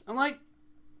pixels. I'm like,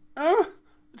 oh,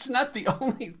 it's not the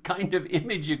only kind of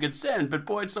image you could send, but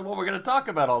boy, it's the one we're going to talk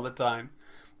about all the time.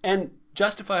 And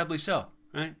justifiably so,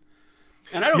 right?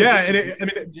 And I don't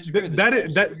disagree with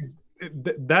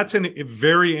that's a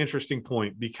very interesting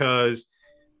point, because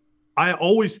I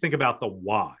always think about the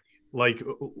why. Like,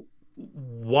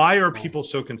 why are people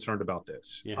so concerned about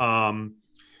this? Yeah.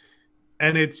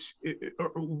 And it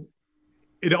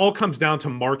all comes down to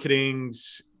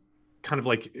marketing's kind of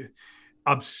like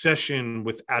obsession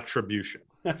with attribution.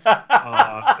 It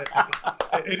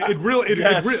really,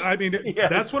 I mean,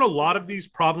 that's what a lot of these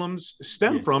problems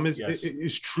stem from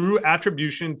is true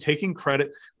attribution, taking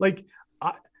credit. Like,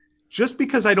 just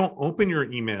because I don't open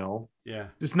your email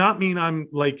does not mean I'm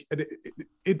like,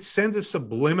 it sends a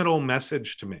subliminal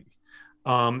message to me.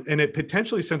 And it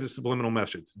potentially sends a subliminal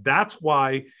message. That's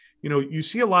why, you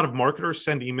see a lot of marketers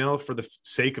send email for the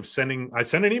sake of sending. I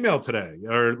sent an email today,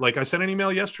 or like I sent an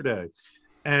email yesterday,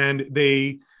 and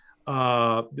they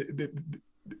kind of,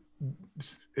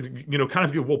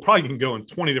 we'll probably can go in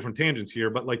 20 different tangents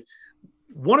here, but like,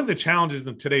 one of the challenges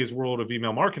in today's world of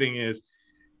email marketing is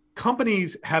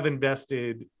companies have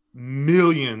invested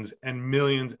millions and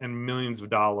millions and millions of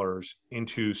dollars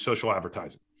into social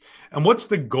advertising. And what's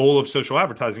the goal of social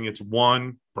advertising? It's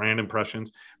one, brand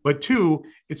impressions, but two,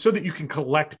 it's so that you can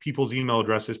collect people's email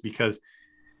addresses, because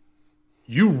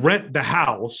you rent the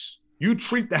house, you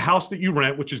treat the house that you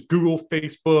rent, which is Google,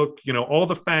 Facebook, all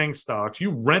the FANG stocks,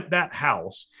 you rent that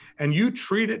house and you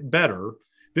treat it better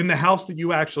than the house that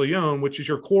you actually own, which is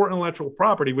your core intellectual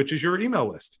property, which is your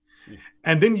email list. Yeah.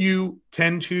 And then you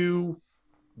tend to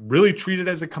really treat it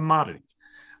as a commodity.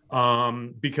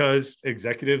 Because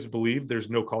executives believe there's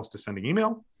no cost to sending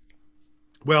email.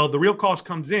 Well, the real cost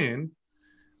comes in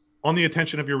on the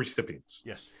attention of your recipients.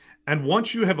 Yes. And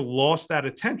once you have lost that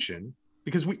attention,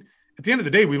 because at the end of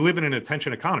the day, we live in an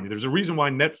attention economy. There's a reason why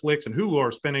Netflix and Hulu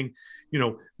are spending,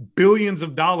 billions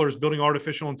of dollars building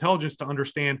artificial intelligence to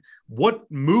understand what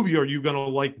movie are you going to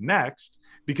like next,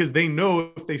 because they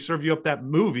know if they serve you up that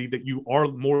movie that you are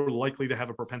more likely to have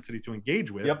a propensity to engage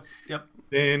with. Yep.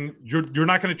 Then you're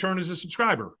not going to turn as a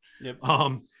subscriber. Yep.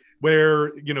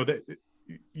 Where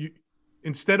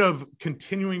instead of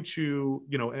continuing to,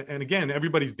 and again,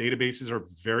 everybody's databases are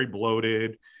very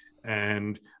bloated.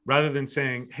 And rather than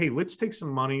saying, hey, let's take some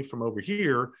money from over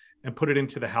here and put it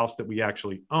into the house that we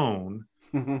actually own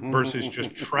versus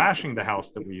just trashing the house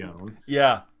that we own.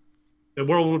 Yeah. The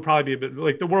world would probably be a bit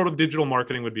like the world of digital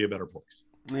marketing would be a better place.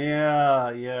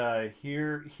 Yeah.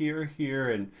 Here.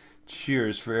 And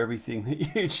cheers for everything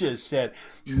that you just said.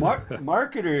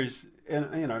 Marketers,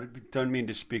 and don't mean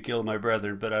to speak ill of my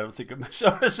brethren, but I don't think of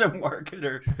myself as a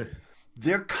marketer.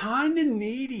 They're kind of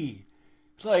needy.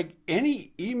 Like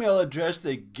any email address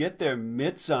they get their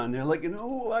mitts on, they're like,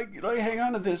 hang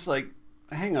on to this. Like,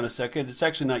 hang on a second. It's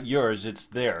actually not yours. It's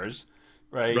theirs.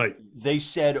 Right. They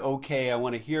said, okay, I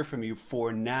want to hear from you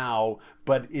for now,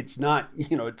 but it's not,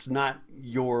 it's not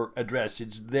your address.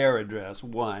 It's their address.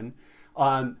 One.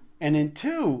 And then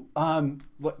two,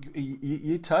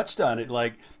 you touched on it.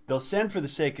 Like, they'll send for the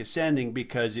sake of sending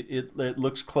because it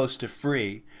looks close to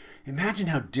free. Imagine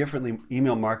how differently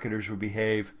email marketers would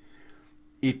behave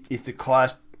if the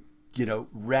cost,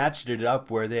 ratcheted up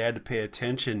where they had to pay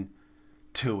attention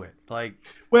to it. Like,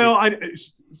 well, I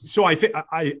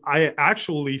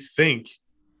actually think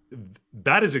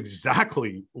that is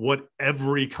exactly what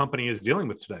every company is dealing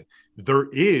with today. There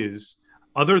is,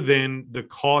 other than the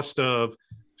cost of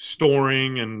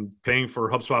storing and paying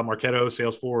for HubSpot, Marketo,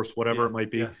 Salesforce, whatever it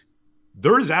might be,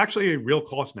 there is actually a real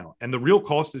cost now. And the real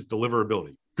cost is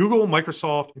deliverability. Google,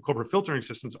 Microsoft, and corporate filtering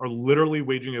systems are literally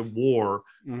waging a war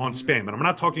on spam. And I'm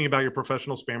not talking about your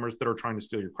professional spammers that are trying to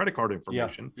steal your credit card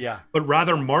information, but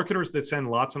rather marketers that send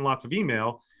lots and lots of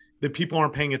email that people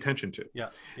aren't paying attention to.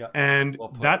 And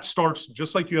that starts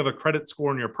just like you have a credit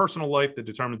score in your personal life that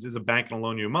determines, is a bank going to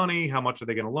loan you money? How much are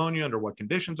they going to loan you? Under what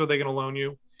conditions are they going to loan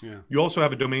you? You also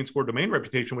have a domain score, domain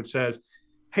reputation, which says,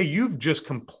 hey, you've just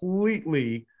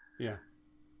completely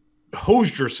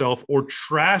hosed yourself or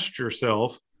trashed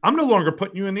yourself. I'm no longer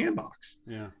putting you in the inbox.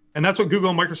 And that's what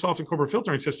Google, Microsoft, and corporate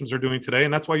filtering systems are doing today.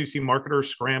 And that's why you see marketers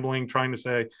scrambling, trying to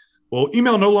say, well,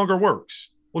 email no longer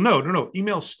works. Well, no.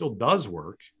 Email still does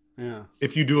work.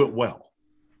 If you do it well.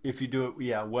 If you do it,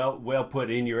 well put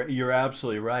in. You're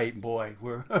absolutely right, boy.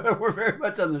 We're very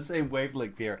much on the same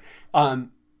wavelength here.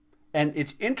 And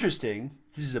it's interesting.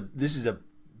 This is a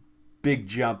big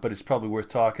jump, but it's probably worth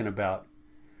talking about.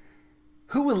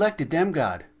 Who elected them,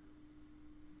 God?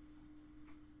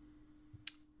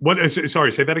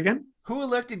 Sorry, say that again. Who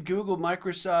elected Google,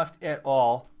 Microsoft at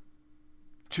all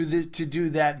to do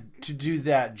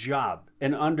that job,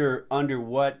 and under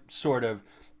what sort of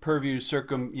purview,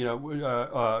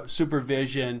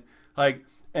 supervision, like.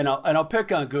 And I'll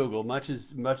pick on Google, much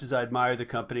as I admire the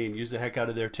company and use the heck out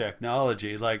of their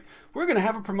technology. Like, we're going to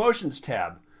have a promotions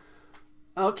tab.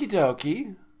 Okie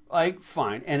dokie. Like,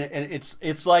 fine. And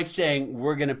it's like saying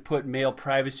we're going to put mail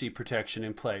privacy protection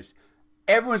in place.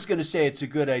 Everyone's going to say it's a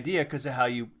good idea because of how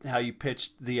you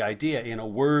pitched the idea in a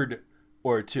word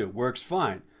or two. Works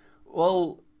fine.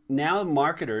 Well, now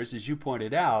marketers, as you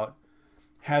pointed out,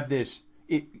 have this.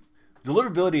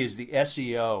 Deliverability is the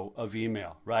SEO of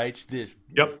email, right? It's this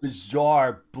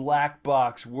bizarre black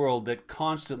box world that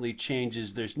constantly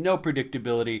changes. There's no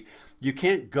predictability. You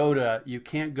can't go to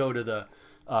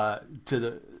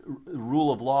the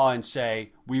rule of law and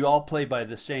say we all play by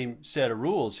the same set of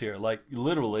rules here. Like,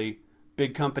 literally,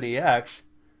 big company X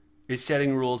is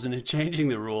setting rules and changing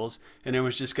the rules, and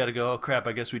everyone's just got to go, oh crap,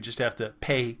 I guess we just have to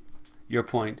pay, your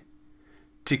point,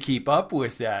 to keep up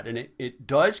with that. And it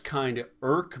does kind of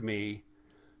irk me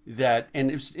that, and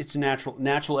it's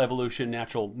natural evolution,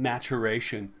 natural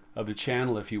maturation of the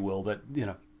channel, if you will, that,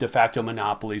 de facto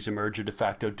monopolies emerge or de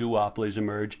facto duopolies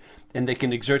emerge, and they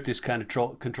can exert this kind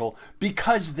of control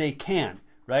because they can,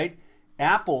 right?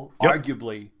 Apple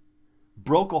arguably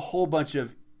broke a whole bunch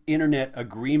of internet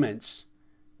agreements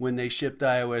when they shipped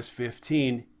iOS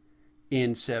 15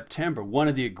 in September. One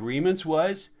of the agreements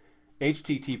was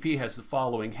HTTP has the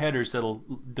following headers that'll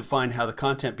define how the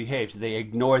content behaves. They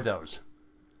ignore those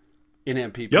in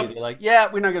MPP. They're like, yeah,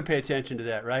 we're not going to pay attention to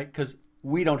that, right? Because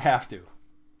we don't have to.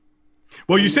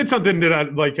 Well, you said something that I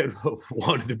like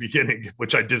one at the beginning,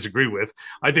 which I disagree with.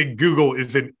 I think Google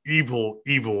is an evil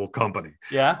company.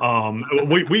 Yeah.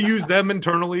 We use them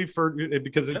internally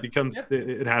because it becomes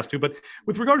it has to. But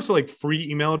with regards to like free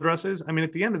email addresses, I mean,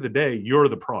 at the end of the day, you're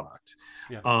the product.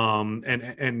 Yeah.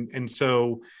 And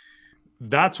so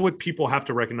that's what people have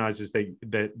to recognize is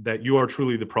that you are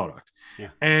truly the product. Yeah.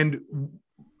 And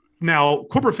now,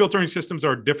 corporate filtering systems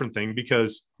are a different thing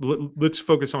because let's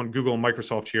focus on Google and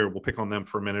Microsoft here. We'll pick on them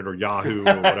for a minute, or Yahoo,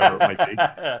 or whatever it might be.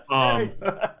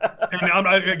 And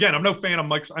I'm no fan of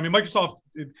Microsoft. I mean, Microsoft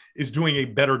is doing a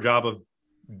better job of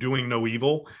doing no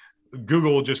evil.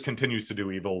 Google just continues to do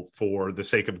evil for the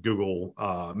sake of Google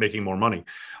making more money.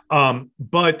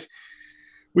 But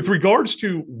with regards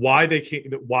to why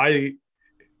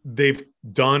they've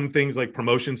done things like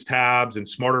promotions tabs and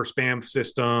smarter spam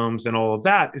systems and all of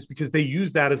that is because they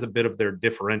use that as a bit of their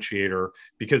differentiator,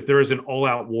 because there is an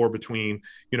all-out war between,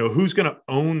 who's going to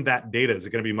own that data. Is it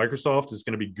going to be Microsoft? Is it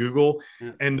going to be Google?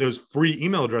 Yeah. And those free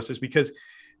email addresses? Because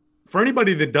for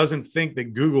anybody that doesn't think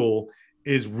that Google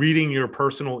is reading your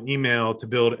personal email to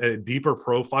build a deeper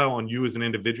profile on you as an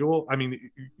individual, I mean,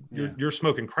 you're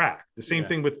smoking crack. The same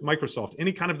thing with Microsoft,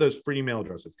 any kind of those free email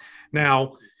addresses.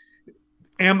 Now,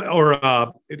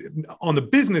 on the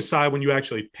business side, when you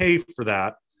actually pay for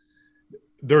that,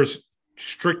 there's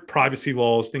strict privacy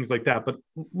laws, things like that. But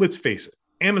let's face it,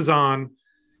 Amazon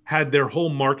had their whole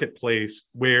marketplace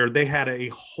where they had a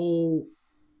whole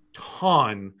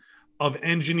ton of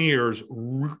engineers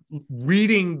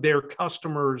reading their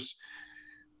customers'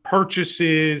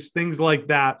 purchases, things like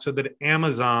that, so that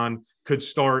Amazon could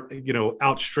start,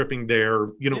 outstripping their,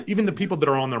 even the people that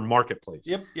are on their marketplace.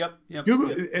 Yep.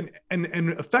 Google, and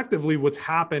effectively what's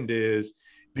happened is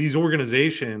these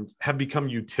organizations have become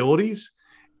utilities,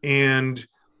 and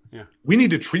we need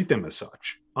to treat them as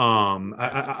such. That's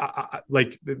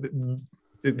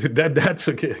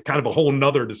kind of a whole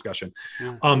nother discussion.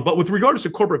 Yeah. But with regards to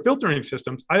corporate filtering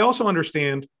systems, I also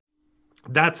understand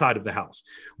that side of the house.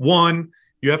 One,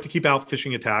 you have to keep out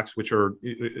phishing attacks, which are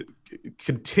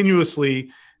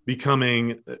continuously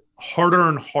becoming harder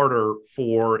and harder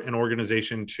for an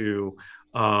organization to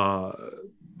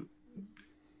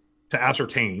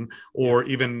ascertain or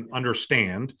even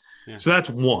understand. Yeah. So that's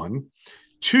one.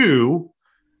 Two,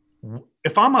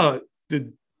 if I'm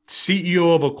the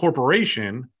CEO of a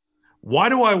corporation, why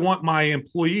do I want my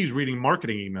employees reading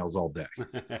marketing emails all day?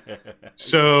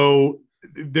 So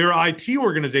their IT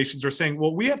organizations are saying,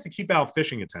 well, we have to keep out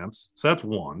phishing attempts. So that's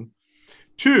one.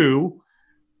 Two,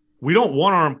 we don't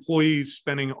want our employees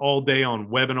spending all day on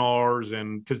webinars,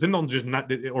 and because then they'll just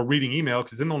not, or reading email,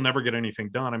 because then they'll never get anything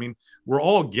done. I mean, we're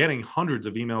all getting hundreds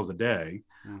of emails a day,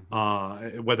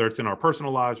 whether it's in our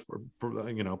personal lives,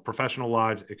 professional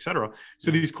lives, et cetera. So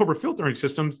these corporate filtering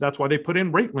systems, that's why they put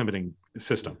in rate limiting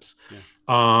systems.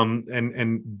 And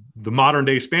the modern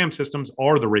day spam systems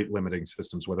are the rate limiting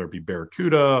systems, whether it be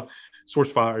Barracuda,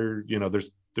 SourceFire,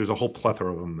 there's a whole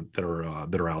plethora of them that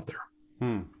are out there.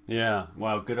 Yeah.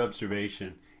 Wow. Good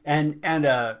observation. and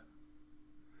a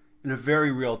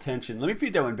very real tension. Let me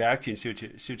feed that one back to you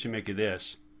and see what you make of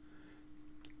this.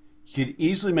 You could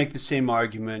easily make the same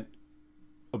argument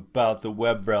about the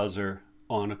web browser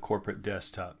on a corporate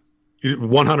desktop.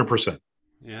 100%.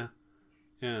 Yeah.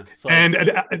 Yeah.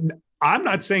 And I'm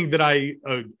not saying that I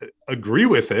agree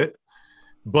with it,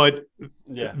 but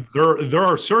there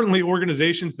are certainly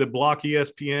organizations that block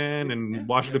ESPN and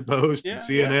Washington Post and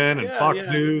CNN and Fox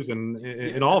News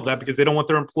and all of that because they don't want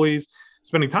their employees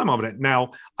spending time on it.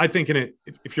 Now, I think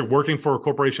if you're working for a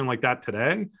corporation like that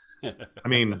today, I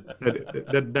mean,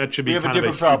 that should be kind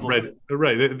of a problem.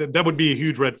 That would be a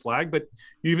huge red flag. But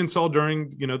you even saw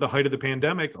during, the height of the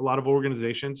pandemic, a lot of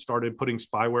organizations started putting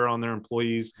spyware on their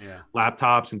employees'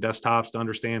 laptops and desktops to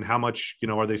understand how much,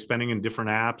 are they spending in different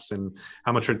apps and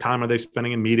how much time are they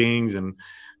spending in meetings and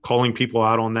calling people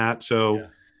out on that. So,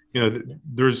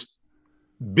 there's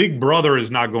Big Brother is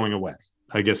not going away,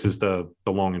 I guess, is the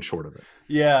long and short of it.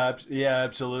 Yeah,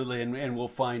 absolutely. And we'll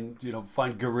find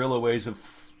guerrilla ways of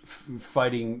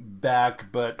fighting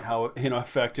back, but how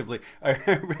effectively. I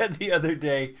read the other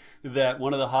day that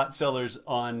one of the hot sellers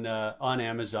on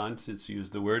Amazon, since you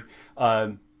used the word,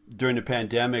 during the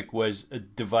pandemic was a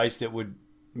device that would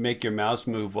make your mouse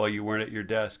move while you weren't at your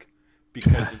desk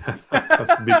because of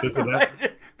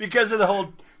that. Because of the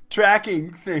whole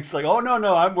tracking things. Like, oh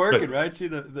no, I'm working, right? See,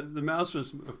 the mouse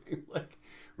was moving. Like,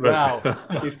 wow,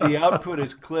 if the output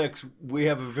is clicks, we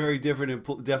have a very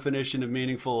different definition of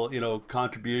meaningful,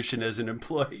 contribution as an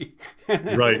employee.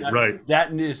 Right.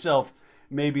 That in itself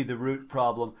may be the root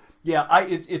problem. Yeah,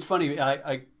 it's funny.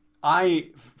 I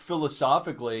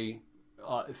philosophically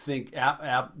think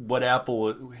what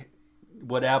Apple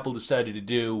decided to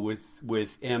do with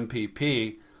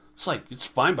MPP. It's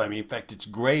fine by me. In fact, it's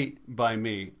great by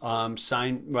me.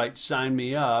 Sign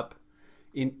me up.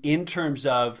 In terms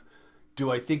of, do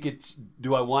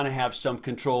I want to have some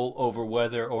control over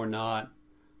whether or not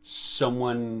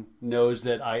someone knows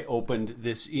that I opened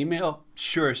this email?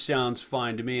 Sure, sounds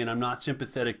fine to me, and I'm not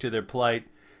sympathetic to their plight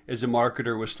as a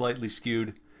marketer with slightly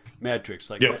skewed metrics.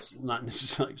 That's not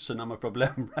necessarily not my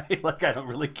problem, right? Like, I don't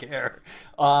really care.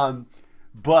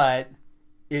 But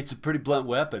it's a pretty blunt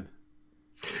weapon.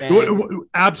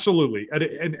 Absolutely.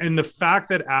 And the fact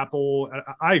that Apple,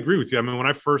 I agree with you. I mean, when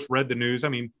I first read the news,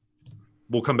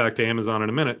 we'll come back to Amazon in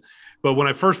a minute. But when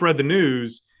I first read the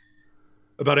news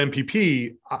about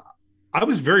MPP, I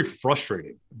was very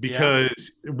frustrated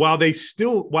because while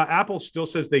Apple still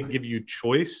says they give you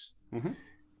choice,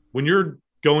 when you're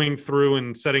going through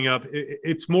and setting up,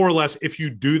 it's more or less, if you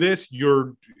do this,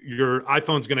 your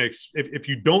iPhone's going to, if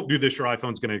you don't do this, your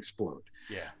iPhone's going to explode.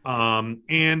 Yeah.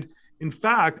 And in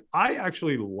fact, I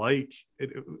actually like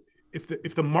it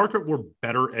if the market were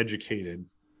better educated.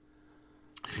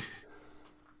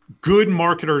 Good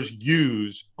marketers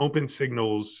use open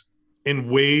signals in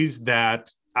ways that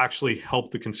actually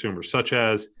help the consumer, such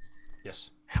as,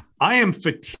 I am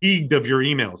fatigued of your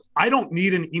emails. I don't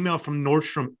need an email from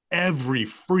Nordstrom every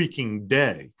freaking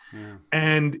day. Yeah.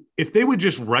 And if they would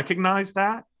just recognize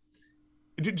that,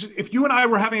 if you and I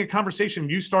were having a conversation,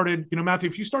 you started, Matthew,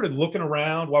 if you started looking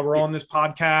around while we're on this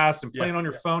podcast and playing on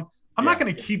your phone, I'm not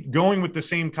going to keep going with the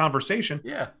same conversation.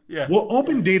 Yeah. Well,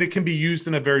 open data can be used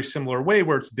in a very similar way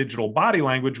where it's digital body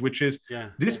language, which is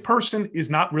this person is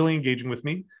not really engaging with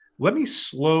me. Let me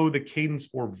slow the cadence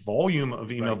or volume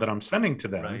of email that I'm sending to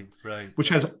them, which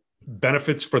has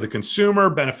benefits for the consumer,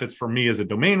 benefits for me as a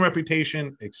domain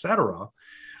reputation, et cetera.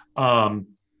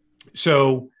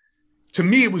 So to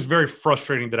me, it was very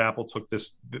frustrating that Apple took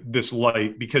this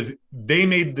light because they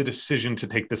made the decision to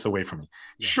take this away from me.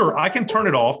 Yeah. Sure, I can turn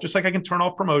it off, just like I can turn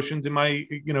off promotions in my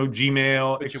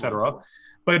Gmail, et cetera.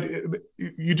 But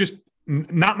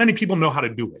not many people know how to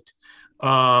do it.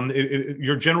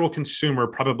 Your general consumer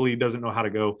probably doesn't know how to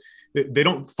go. They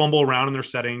don't fumble around in their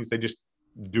settings. They just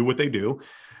do what they do.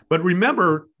 But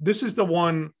remember, this is the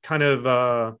one kind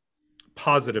of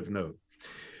positive note.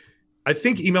 I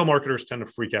think email marketers tend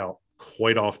to freak out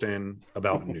quite often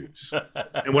about news.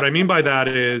 And what I mean by that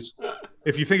is,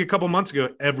 if you think a couple months ago,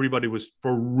 everybody was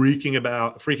freaking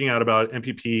out about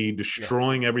MPP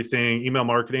destroying everything. Email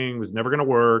marketing was never going to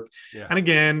work. Yeah. And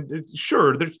again,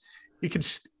 sure,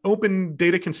 open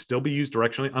data can still be used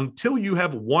directionally until you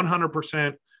have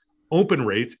 100% open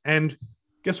rates. And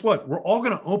guess what? We're all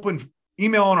going to open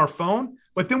email on our phone,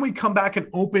 but then we come back and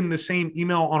open the same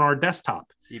email on our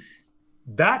desktop. Yep.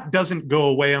 That doesn't go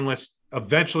away unless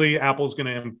eventually Apple's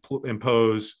going to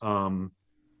impose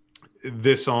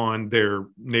this on their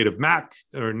native Mac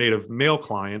or native mail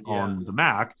client on the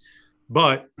Mac.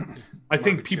 But I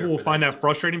think people will find that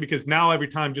frustrating because now every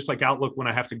time, just like Outlook, when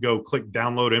I have to go click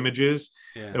download images,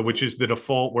 which is the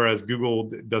default, whereas Google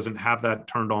doesn't have that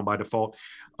turned on by default,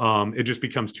 it just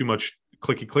becomes too much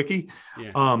clicky.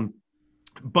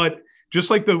 But just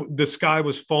like the sky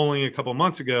was falling a couple of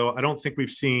months ago, I don't think we've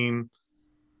seen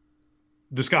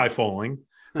the sky falling.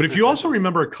 But if you also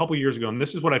remember a couple of years ago, and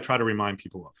this is what I try to remind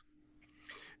people of,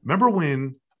 remember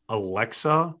when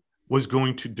Alexa was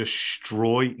going to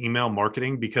destroy email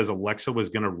marketing because Alexa was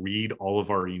going to read all of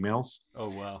our emails? Oh,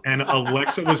 wow. And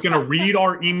Alexa was going to read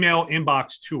our email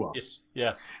inbox to us.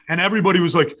 Yeah. And everybody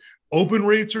was like, open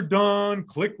rates are done,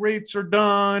 click rates are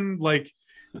done, like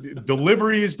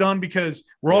delivery is done, because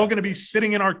we're all going to be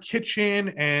sitting in our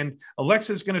kitchen and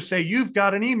Alexa's going to say, you've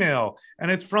got an email and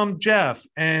it's from Jeff.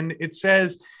 And it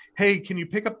says, hey, can you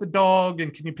pick up the dog?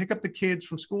 And can you pick up the kids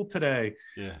from school today?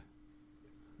 Yeah.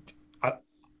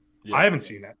 I haven't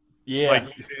seen that. Yeah.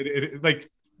 Like,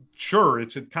 sure,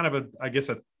 it's a kind of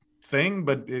a thing,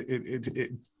 but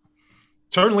it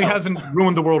certainly hasn't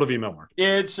ruined the world of email marketing.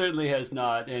 It certainly has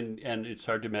not. And it's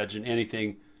hard to imagine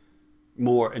anything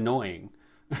more annoying.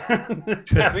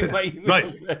 Having my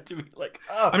email read to me like,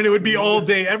 I mean, it would be all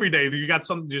day, every day that you got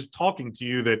something just talking to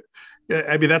you that,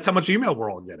 I mean, that's how much email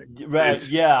we're all getting. Right.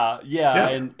 Yeah.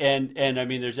 And I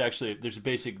mean, there's a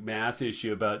basic math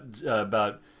issue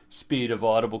about speed of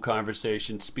audible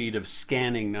conversation, speed of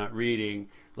scanning, not reading.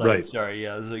 Like, right. Sorry.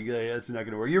 Yeah. That's not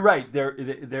going to work. You're right. There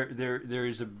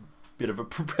is a bit of a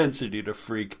propensity to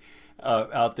freak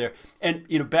out there.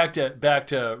 And back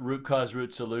to root cause,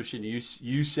 root solution.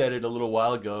 You said it a little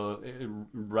while ago,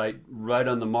 right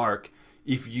on the mark.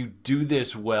 If you do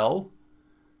this well,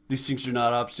 these things are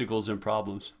not obstacles and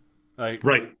problems.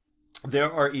 Right. There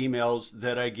are emails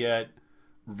that I get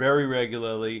very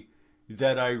regularly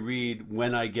that I read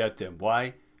when I get them.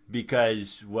 Why?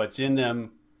 Because what's in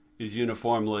them is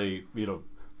uniformly,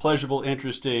 pleasurable,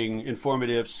 interesting,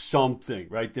 informative, something,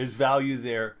 right? There's value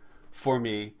there for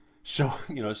me. So,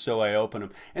 I open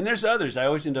them. And there's others. I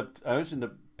always end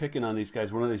up picking on these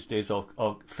guys. One of these days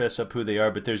I'll fess up who they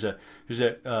are, but there's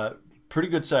a pretty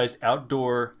good sized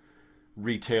outdoor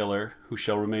retailer who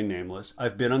shall remain nameless.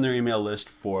 I've been on their email list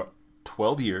for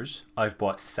 12 years. I've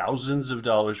bought thousands of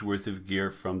dollars worth of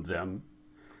gear from them,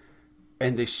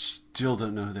 and they still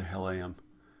don't know who the hell I am.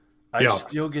 I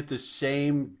still get the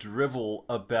same drivel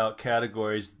about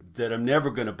categories that I'm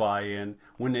never going to buy in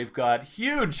when they've got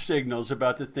huge signals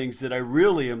about the things that I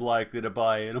really am likely to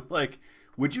buy in. I'm like,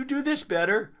 would you do this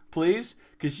better, please?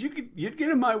 Because you'd get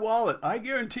in my wallet. I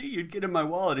guarantee you'd get in my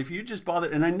wallet if you just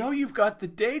bothered. And I know you've got the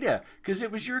data because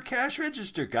it was your cash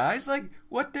register, guys. Like,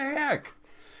 what the heck?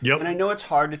 Yep. And I know it's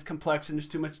hard, it's complex, and there's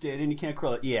too much data, and you can't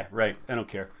correlate. Yeah, right. I don't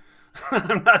care.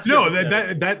 No,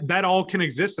 that all can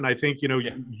exist, and I think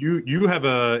you have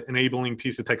a enabling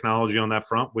piece of technology on that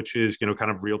front, which is kind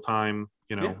of real time.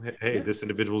 This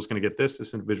individual is going to get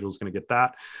this individual is going to get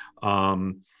that.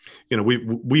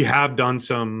 We have done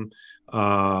some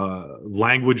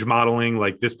language modeling,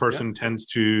 like this person tends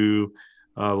to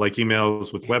like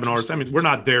emails with webinars. I mean, we're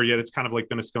not there yet. It's kind of like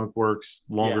been a skunk works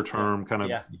longer term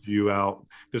kind of view out.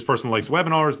 This person likes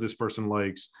webinars. This person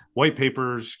likes white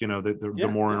papers, they're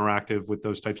more interactive with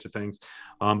those types of things.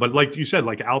 But like you said,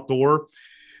 like outdoor,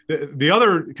 the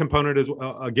other component is,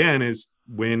 again, is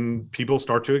when people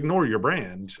start to ignore your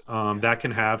brand, that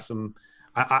can have some,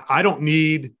 I don't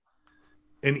need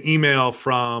an email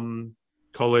from,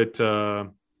 call it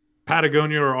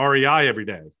Patagonia or REI every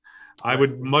day. I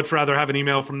would much rather have an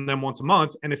email from them once a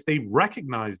month. And if they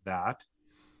recognize that,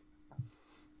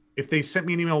 if they sent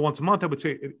me an email once a month, I would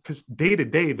say, because day to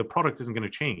day, the product isn't going to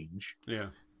change. Yeah.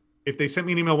 If they sent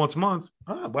me an email once a month,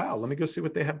 wow, let me go see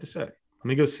what they have to say. Let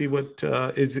me go see what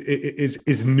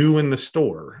is new in the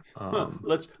store.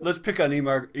 Let's pick on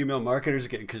email marketers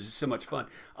again because it's so much fun.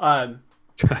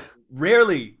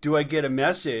 Rarely do I get a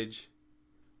message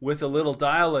with a little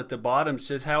dial at the bottom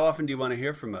says, how often do you want to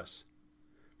hear from us?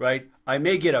 Right? I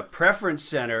may get a preference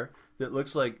center that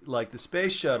looks like the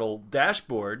space shuttle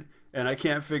dashboard, and I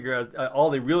can't figure out.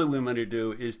 All they really want me to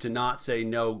do is to not say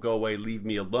no, go away, leave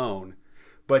me alone.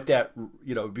 But that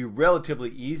would be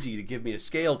relatively easy to give me a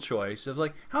scale choice of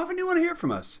like, how often do you want to hear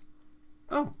from us?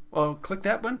 Oh, well, click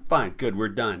that one. Fine, good, we're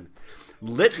done.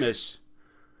 Litmus,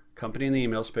 company in the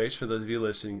email space, for those of you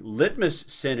listening, Litmus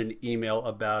sent an email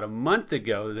about a month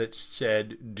ago that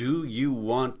said, do you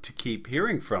want to keep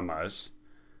hearing from us?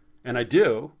 And I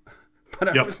do,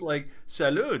 but I was like,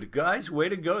 salud, guys, way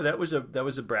to go. That was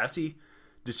a brassy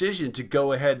decision to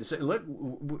go ahead and say, look,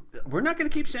 we're not going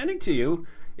to keep sending to you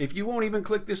if you won't even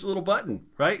click this little button,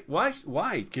 right? Why?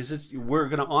 Because we're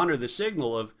going to honor the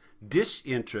signal of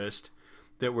disinterest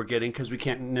that we're getting, because we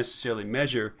can't necessarily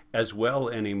measure as well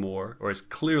anymore or as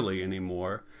clearly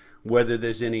anymore whether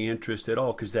there's any interest at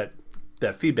all, because that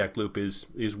feedback loop is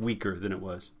weaker than it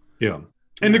was. Yeah.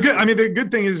 And the good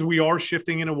thing is we are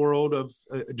shifting in a world of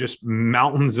just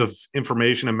mountains of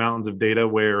information and mountains of data,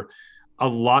 where a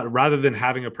lot, rather than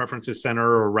having a preferences center,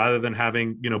 or rather than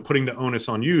having, putting the onus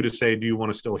on you to say, do you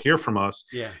want to still hear from us?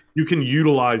 Yeah. You can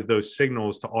utilize those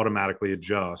signals to automatically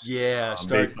adjust. Yeah.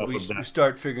 We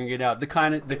start figuring it out. The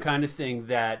kind of thing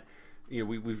that,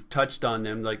 we've touched on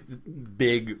them, like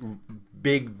big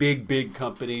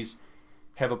companies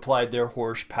have applied their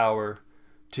horsepower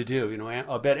to do.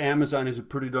 I bet Amazon is a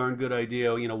pretty darn good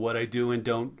idea. What I do and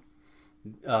don't,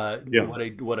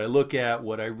 what I look at,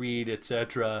 what I read,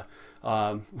 etc.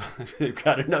 They've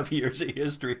got enough years of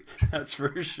history, that's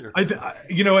for sure.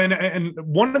 And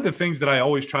one of the things that I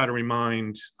always try to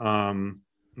remind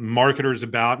marketers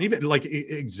about, and even like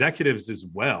executives as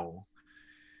well,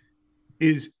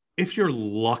 is if you are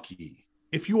lucky,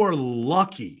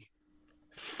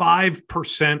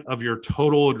 5% of your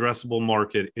total addressable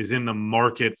market is in the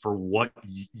market for what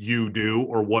you do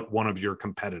or what one of your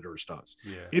competitors does.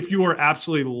 Yeah. If you are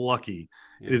absolutely lucky,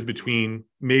 it is between,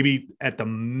 maybe at the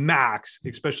max,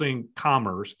 especially in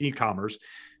e-commerce,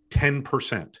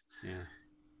 10%. Yeah.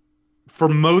 For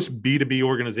most B2B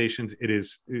organizations, it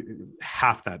is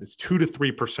half that. It's 2 to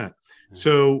 3%. Mm-hmm.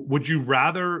 So would you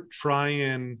rather try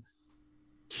and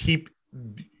keep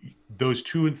those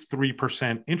 2 and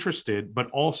 3% interested,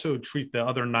 but also treat the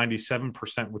other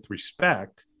 97% with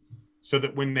respect, so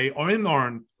that when they are in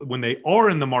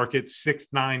the market 6,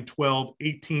 9, 12,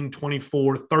 18,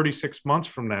 24, 36 months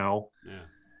from now,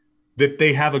 that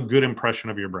they have a good impression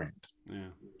of your brand? Yeah.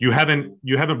 You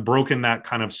haven't broken that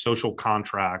kind of social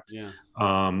contract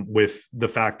with the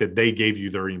fact that they gave you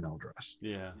their email address.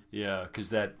 Yeah, because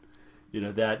that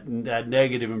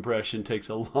negative impression takes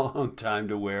a long time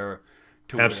to wear.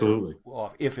 Absolutely.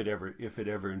 Off, if it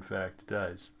ever in fact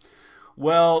does.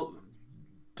 Well,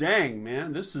 dang,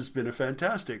 man, this has been a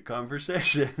fantastic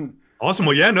conversation. Awesome.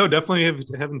 Well, definitely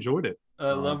have enjoyed it.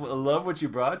 I love what you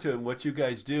brought to it and what you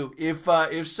guys do.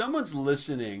 If someone's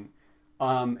listening,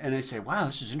 and they say, "Wow,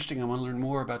 this is interesting. I want to learn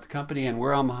more about the company," and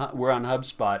we're on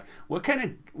HubSpot, what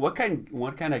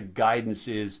kind of guidance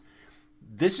is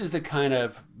this? Is the kind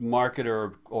of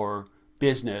marketer or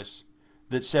business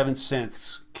that 7th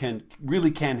Sense can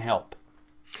help,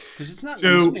 because it's not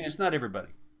everybody.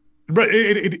 But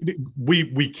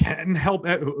we can help.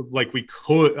 Like we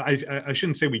could. I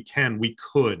shouldn't say we can. We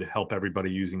could help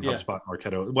everybody using HubSpot and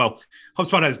Marketo. Well,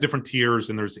 HubSpot has different tiers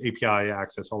and there's API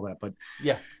access, all that. But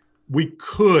we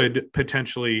could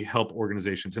potentially help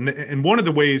organizations. And one of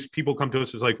the ways people come to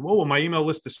us is like, "Well, my email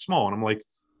list is small," and I'm like,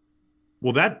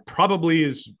 "Well, that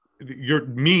probably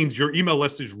means your email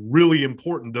list is really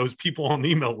important, those people on the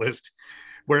email list."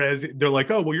 Whereas they're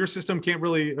like, "Oh, well, your system can't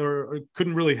really or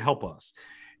couldn't really help us."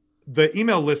 The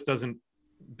email list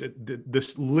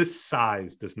this list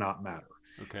size does not matter.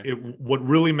 Okay. What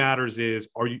really matters is,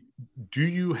 do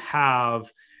you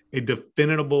have a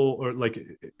definitive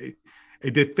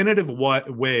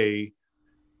way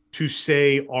to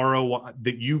say ROI,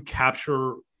 that you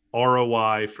capture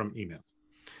ROI from email?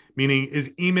 Meaning,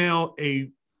 is email is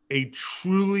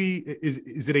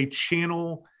it a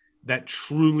channel that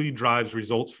truly drives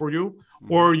results for you?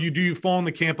 Mm-hmm. Or do you fall in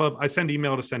the camp of, I send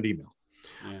email to send email?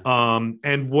 Yeah.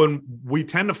 And when we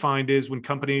tend to find is when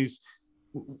companies,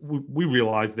 we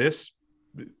realize this,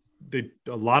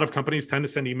 a lot of companies tend to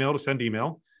send email to send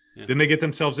email. Yeah. Then they get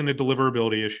themselves into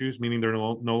deliverability issues, meaning they're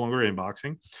no longer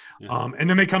inboxing. Yeah. And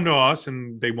then they come to us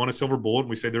and they want a silver bullet. And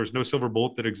we say, there's no silver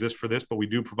bullet that exists for this, but we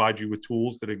do provide you with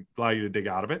tools that allow you to dig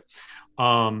out of it.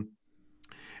 And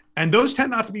those tend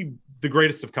not to be the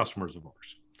greatest of customers of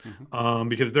ours. Mm-hmm.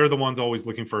 Because they're the ones always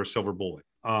looking for a silver bullet,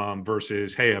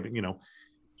 versus, hey,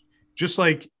 just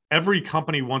like every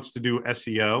company wants to do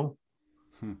SEO,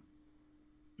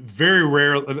 very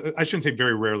rarely, I shouldn't say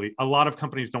very rarely, a lot of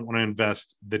companies don't want to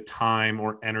invest the time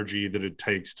or energy that it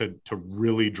takes to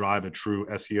really drive a true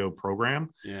SEO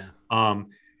program. Yeah.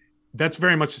 That's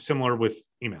very much similar with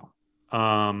email.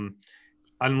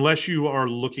 Unless you are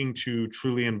looking to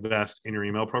truly invest in your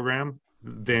email program,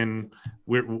 then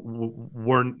we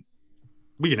can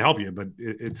help you, but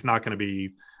it's not going to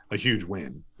be a huge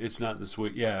win. It's not this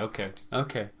week. Yeah.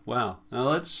 Okay. Wow.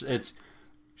 Now it's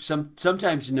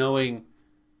sometimes knowing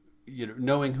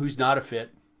who's not a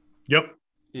fit. Yep.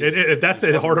 That's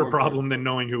a harder problem than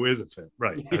knowing who is a fit.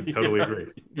 Right. I totally agree.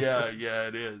 Yeah,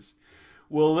 it is.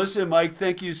 Well, listen, Mike,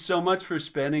 thank you so much for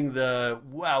spending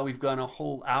we've gone a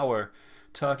whole hour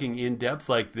talking in depth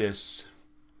like this.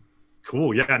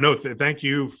 Cool. Yeah. No. Thank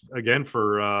you again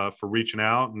for reaching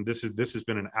out, and this has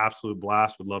been an absolute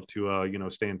blast. Would love to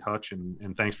stay in touch,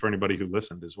 and thanks for anybody who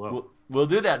listened as well. We'll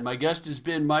do that. My guest has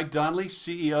been Mike Donnelly,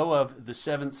 CEO of The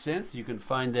Seventh Sense. You can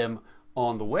find them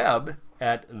on the web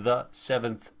at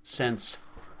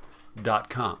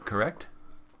the7thsense.com. Correct?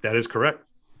 That is correct.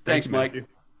 Thanks, Mike.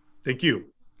 Thank you.